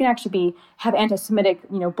Jews. You can actually have anti-Semitic,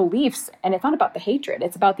 beliefs, and it's not about the hatred.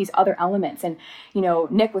 It's about these other elements. And,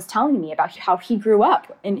 Nick was telling me about how he grew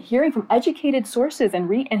up and hearing from educated sources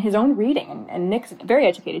and his own reading. And Nick's very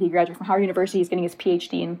educated. He graduated from Howard University. He's getting his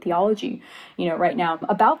PhD in theology, right now,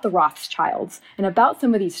 about the Rothschilds and about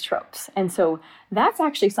some of these tropes. And so that's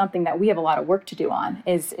actually something that we have a lot of work to do on,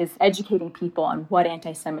 is educating people on what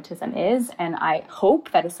anti-Semitism is. And I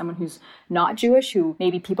hope that as someone who's not Jewish, who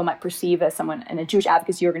maybe people might perceive as someone in a Jewish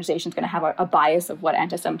advocacy organization is going to have a bias of what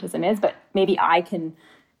anti-Semitism is, but maybe I can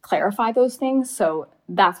clarify those things. So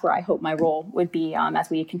that's where I hope my role would be as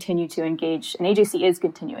we continue to engage. And AJC is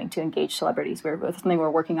continuing to engage celebrities. It's something we're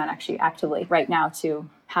working on actually actively right now to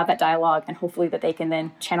have that dialogue, and hopefully that they can then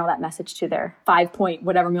channel that message to their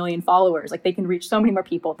 5-point-whatever million followers. Like, they can reach so many more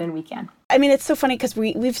people than we can. I mean, it's so funny because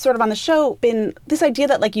we've sort of on the show been this idea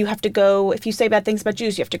that like you have to go, if you say bad things about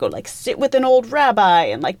Jews, you have to go like sit with an old rabbi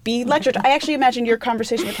and like be lectured. I actually imagine your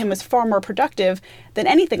conversation with him was far more productive than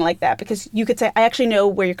anything like that, because you could say, I actually know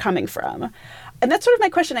where you're coming from. And that's sort of my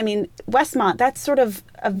question. I mean, Westmont, that's sort of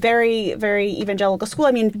a very, very evangelical school.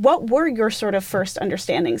 I mean, what were your sort of first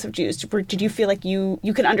understandings of Jews? Did you feel like you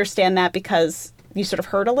can understand that because you sort of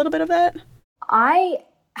heard a little bit of that? I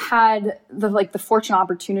had the fortunate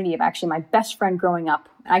opportunity of actually my best friend growing up.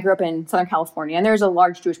 I grew up in Southern California, and there's a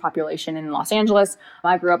large Jewish population in Los Angeles.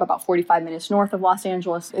 I grew up about 45 minutes north of Los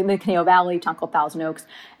Angeles in the Conejo Valley, a town called Thousand Oaks.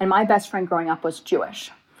 And my best friend growing up was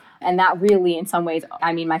Jewish. And that really, in some ways,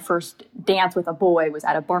 I mean, my first dance with a boy was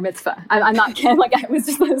at a bar mitzvah. I'm not kidding. Like,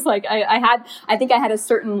 I think I had a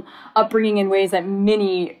certain upbringing in ways that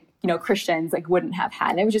many, Christians wouldn't have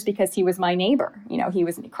had. And it was just because he was my neighbor. He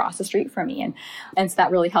was across the street from me. And so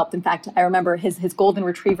that really helped. In fact, I remember his golden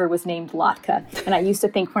retriever was named Latka. And I used to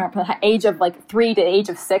think from the age of 3 to the age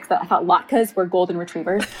of 6 that I thought Latkas were golden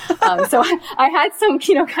retrievers. So I had some,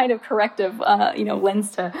 kind of corrective,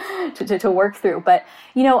 lens to work through. But,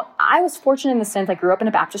 I was fortunate in the sense I grew up in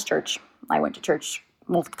a Baptist church. I went to church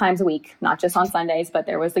multiple times a week, not just on Sundays, but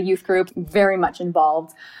there was the youth group very much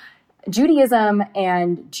involved. Judaism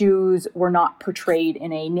and Jews were not portrayed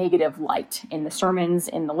in a negative light in the sermons,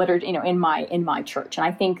 in the liturgy, in my church. And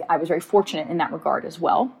I think I was very fortunate in that regard as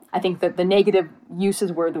well. I think that the negative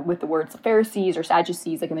uses were with the words Pharisees or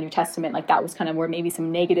Sadducees, like in the New Testament, like that was kind of where maybe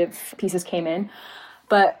some negative pieces came in.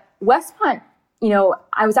 But Westmont,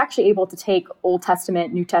 I was actually able to take Old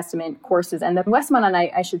Testament, New Testament courses. And the Westmont, and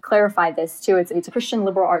I should clarify this too, it's a Christian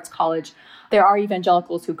liberal arts college. There are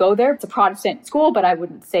evangelicals who go there. It's a Protestant school, but I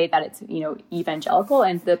wouldn't say that it's, evangelical.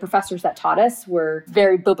 And the professors that taught us were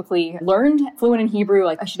very biblically learned, fluent in Hebrew.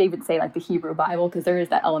 Like I should even say the Hebrew Bible, because there is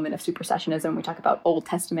that element of supersessionism. We talk about Old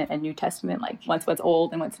Testament and New Testament, like what's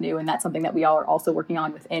old and what's new. And that's something that we all are also working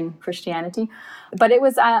on within Christianity. But it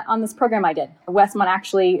was on this program I did. Westmont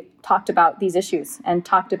actually talked about these issues and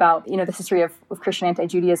talked about, the history of Christian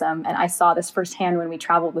anti-Judaism. And I saw this firsthand when we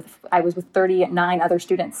traveled I was with 39 other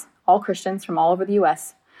students, all Christians from all over the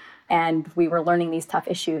U.S., and we were learning these tough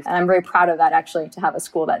issues. And I'm very proud of that, actually, to have a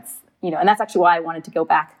school that's, and that's actually why I wanted to go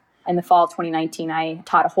back. In the fall of 2019, I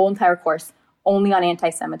taught a whole entire course only on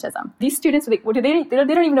anti-Semitism. These students, they don't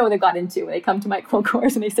even know what they got into. They come to my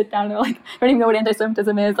course and they sit down and they're like, I don't even know what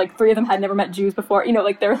anti-Semitism is. 3 of them had never met Jews before.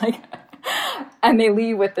 They're like... And they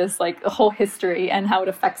leave with this a whole history and how it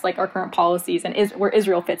affects our current policies and where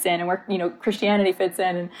Israel fits in and where Christianity fits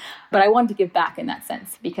in. But I wanted to give back in that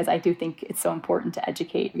sense because I do think it's so important to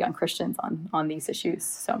educate young Christians on these issues.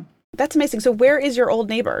 So that's amazing. So where is your old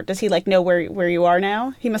neighbor? Does he know where you are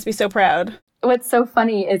now? He must be so proud. What's so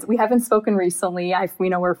funny is we haven't spoken recently.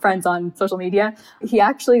 We're friends on social media. He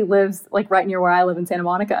actually lives right near where I live in Santa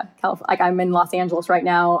Monica, California. I'm in Los Angeles right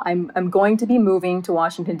now. I'm going to be moving to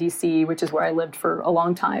Washington, D.C., which is where I lived for a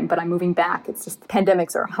long time, but I'm moving back. It's just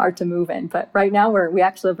pandemics are hard to move in. But right now we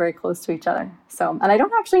actually live very close to each other. So, and I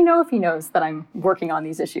don't actually know if he knows that I'm working on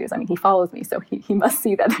these issues. I mean, he follows me, so he must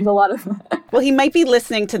see that there's a lot of... Well, he might be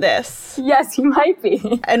listening to this. Yes, he might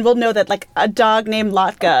be. And we'll know that a dog named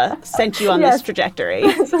Latka sent you on this trajectory.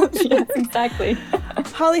 Yes, exactly.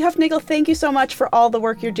 Holly Hoefnagel, thank you so much for all the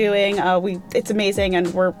work you're doing. It's amazing, and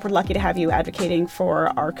we're lucky to have you advocating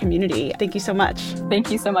for our community. Thank you so much. Thank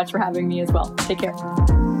you so much for having me as well. Take care.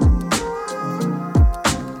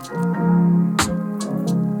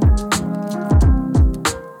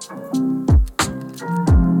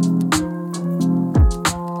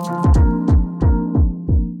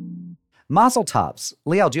 Mazel tovs.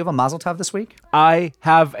 Liel, do you have a mazel tov this week? I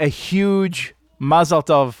have a huge mazel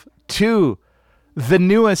tov to the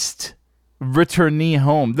newest returnee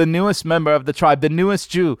home, the newest member of the tribe, the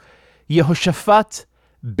newest Jew, Yehoshaphat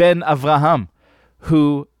ben Avraham,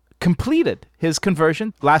 who completed his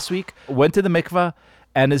conversion last week, went to the mikvah,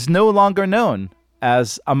 and is no longer known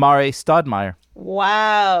as Amare Stodmeyer.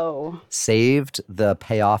 Wow. Saved the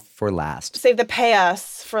payoff for last. Save the payoff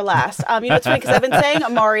for last. It's funny because I've been saying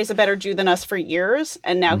Amari is a better Jew than us for years,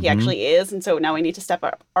 and now he actually is, and so now we need to step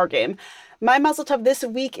up our game. My mazel tov this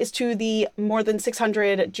week is to the more than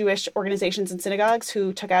 600 Jewish organizations and synagogues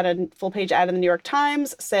who took out a full-page ad in the New York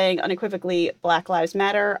Times saying unequivocally Black Lives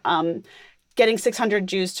Matter. Getting 600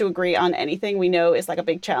 Jews to agree on anything we know is a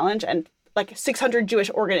big challenge, and 600 Jewish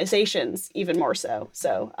organizations even more so.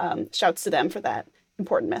 So shouts to them for that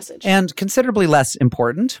important message. And considerably less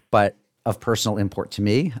important, but of personal import to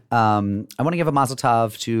me, I want to give a mazel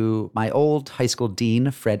tov to my old high school dean,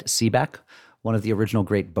 Fred Seebeck, one of the original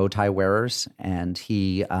great bow tie wearers. And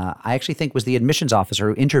he, I actually think, was the admissions officer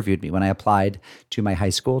who interviewed me when I applied to my high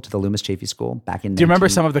school, to the Loomis Chaffee School back in... Do you remember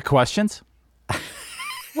some of the questions?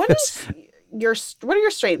 What are your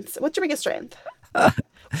strengths? What's your biggest strength?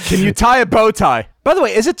 Can you tie a bow tie? By the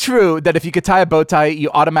way, is it true that if you could tie a bow tie, you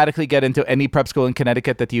automatically get into any prep school in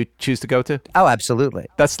Connecticut that you choose to go to? Oh, absolutely.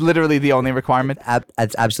 That's literally the only requirement?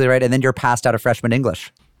 That's absolutely right. And then you're passed out of freshman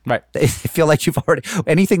English. Right. I feel like you've already,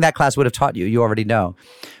 anything that class would have taught you, you already know.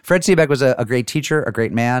 Fred Seebeck was a great teacher, a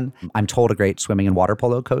great man. I'm told a great swimming and water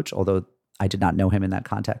polo coach, although I did not know him in that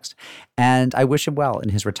context. And I wish him well in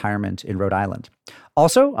his retirement in Rhode Island.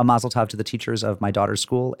 Also, a mazel tov to the teachers of my daughter's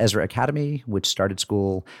school, Ezra Academy, which started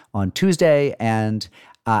school on Tuesday and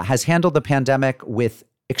has handled the pandemic with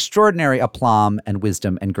extraordinary aplomb and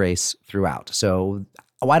wisdom and grace throughout. So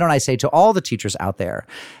why don't I say to all the teachers out there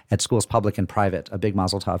at schools, public and private, a big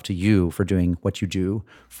mazel tov to you for doing what you do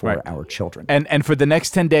for our children. And for the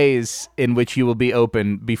next 10 days in which you will be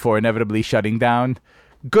open before inevitably shutting down,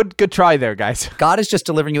 good try there, guys. God is just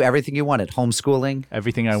delivering you everything you wanted. Homeschooling.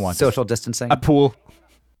 Everything I want. Social distancing. A pool.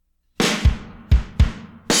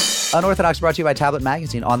 Unorthodox brought to you by Tablet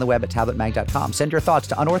Magazine on the web at tabletmag.com. Send your thoughts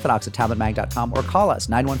to unorthodox@tabletmag.com or call us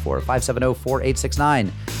 914-570-4869.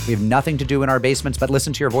 We have nothing to do in our basements but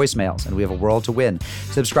listen to your voicemails, and we have a world to win.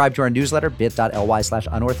 Subscribe to our newsletter,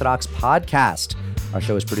 bit.ly/unorthodox podcast. Our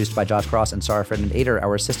show is produced by Josh Cross and Sarah Fredman Ader.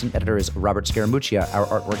 Our assistant editor is Robert Scaramuccia. Our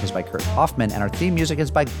artwork is by Kurt Hoffman, and our theme music is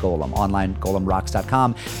by Golem, online,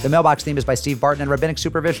 golemrocks.com. The mailbox theme is by Steve Barton, and rabbinic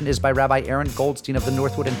supervision is by Rabbi Aaron Goldstein of the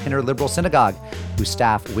Northwood and Pinner Liberal Synagogue, whose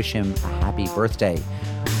staff wish him a happy birthday.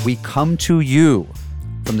 We come to you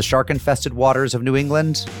from the shark-infested waters of New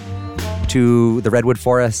England to the redwood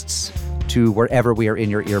forests to wherever we are in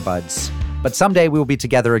your earbuds. But someday we will be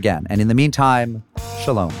together again. And in the meantime,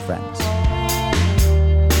 shalom, friends.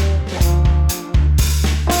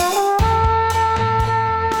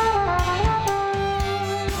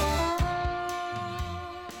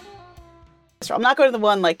 So I'm not going to the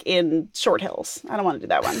one like in Short Hills. I don't want to do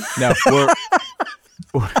that one. No,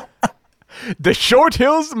 we're the Short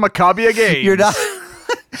Hills Maccabia Games.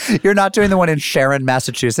 You're not doing the one in Sharon,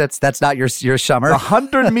 Massachusetts. That's not your summer. The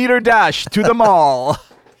 100-meter dash to the mall.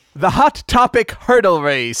 The Hot Topic hurdle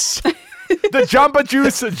race. The Jamba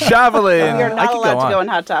Juice javelin. You're not allowed to go on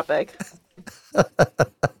Hot Topic.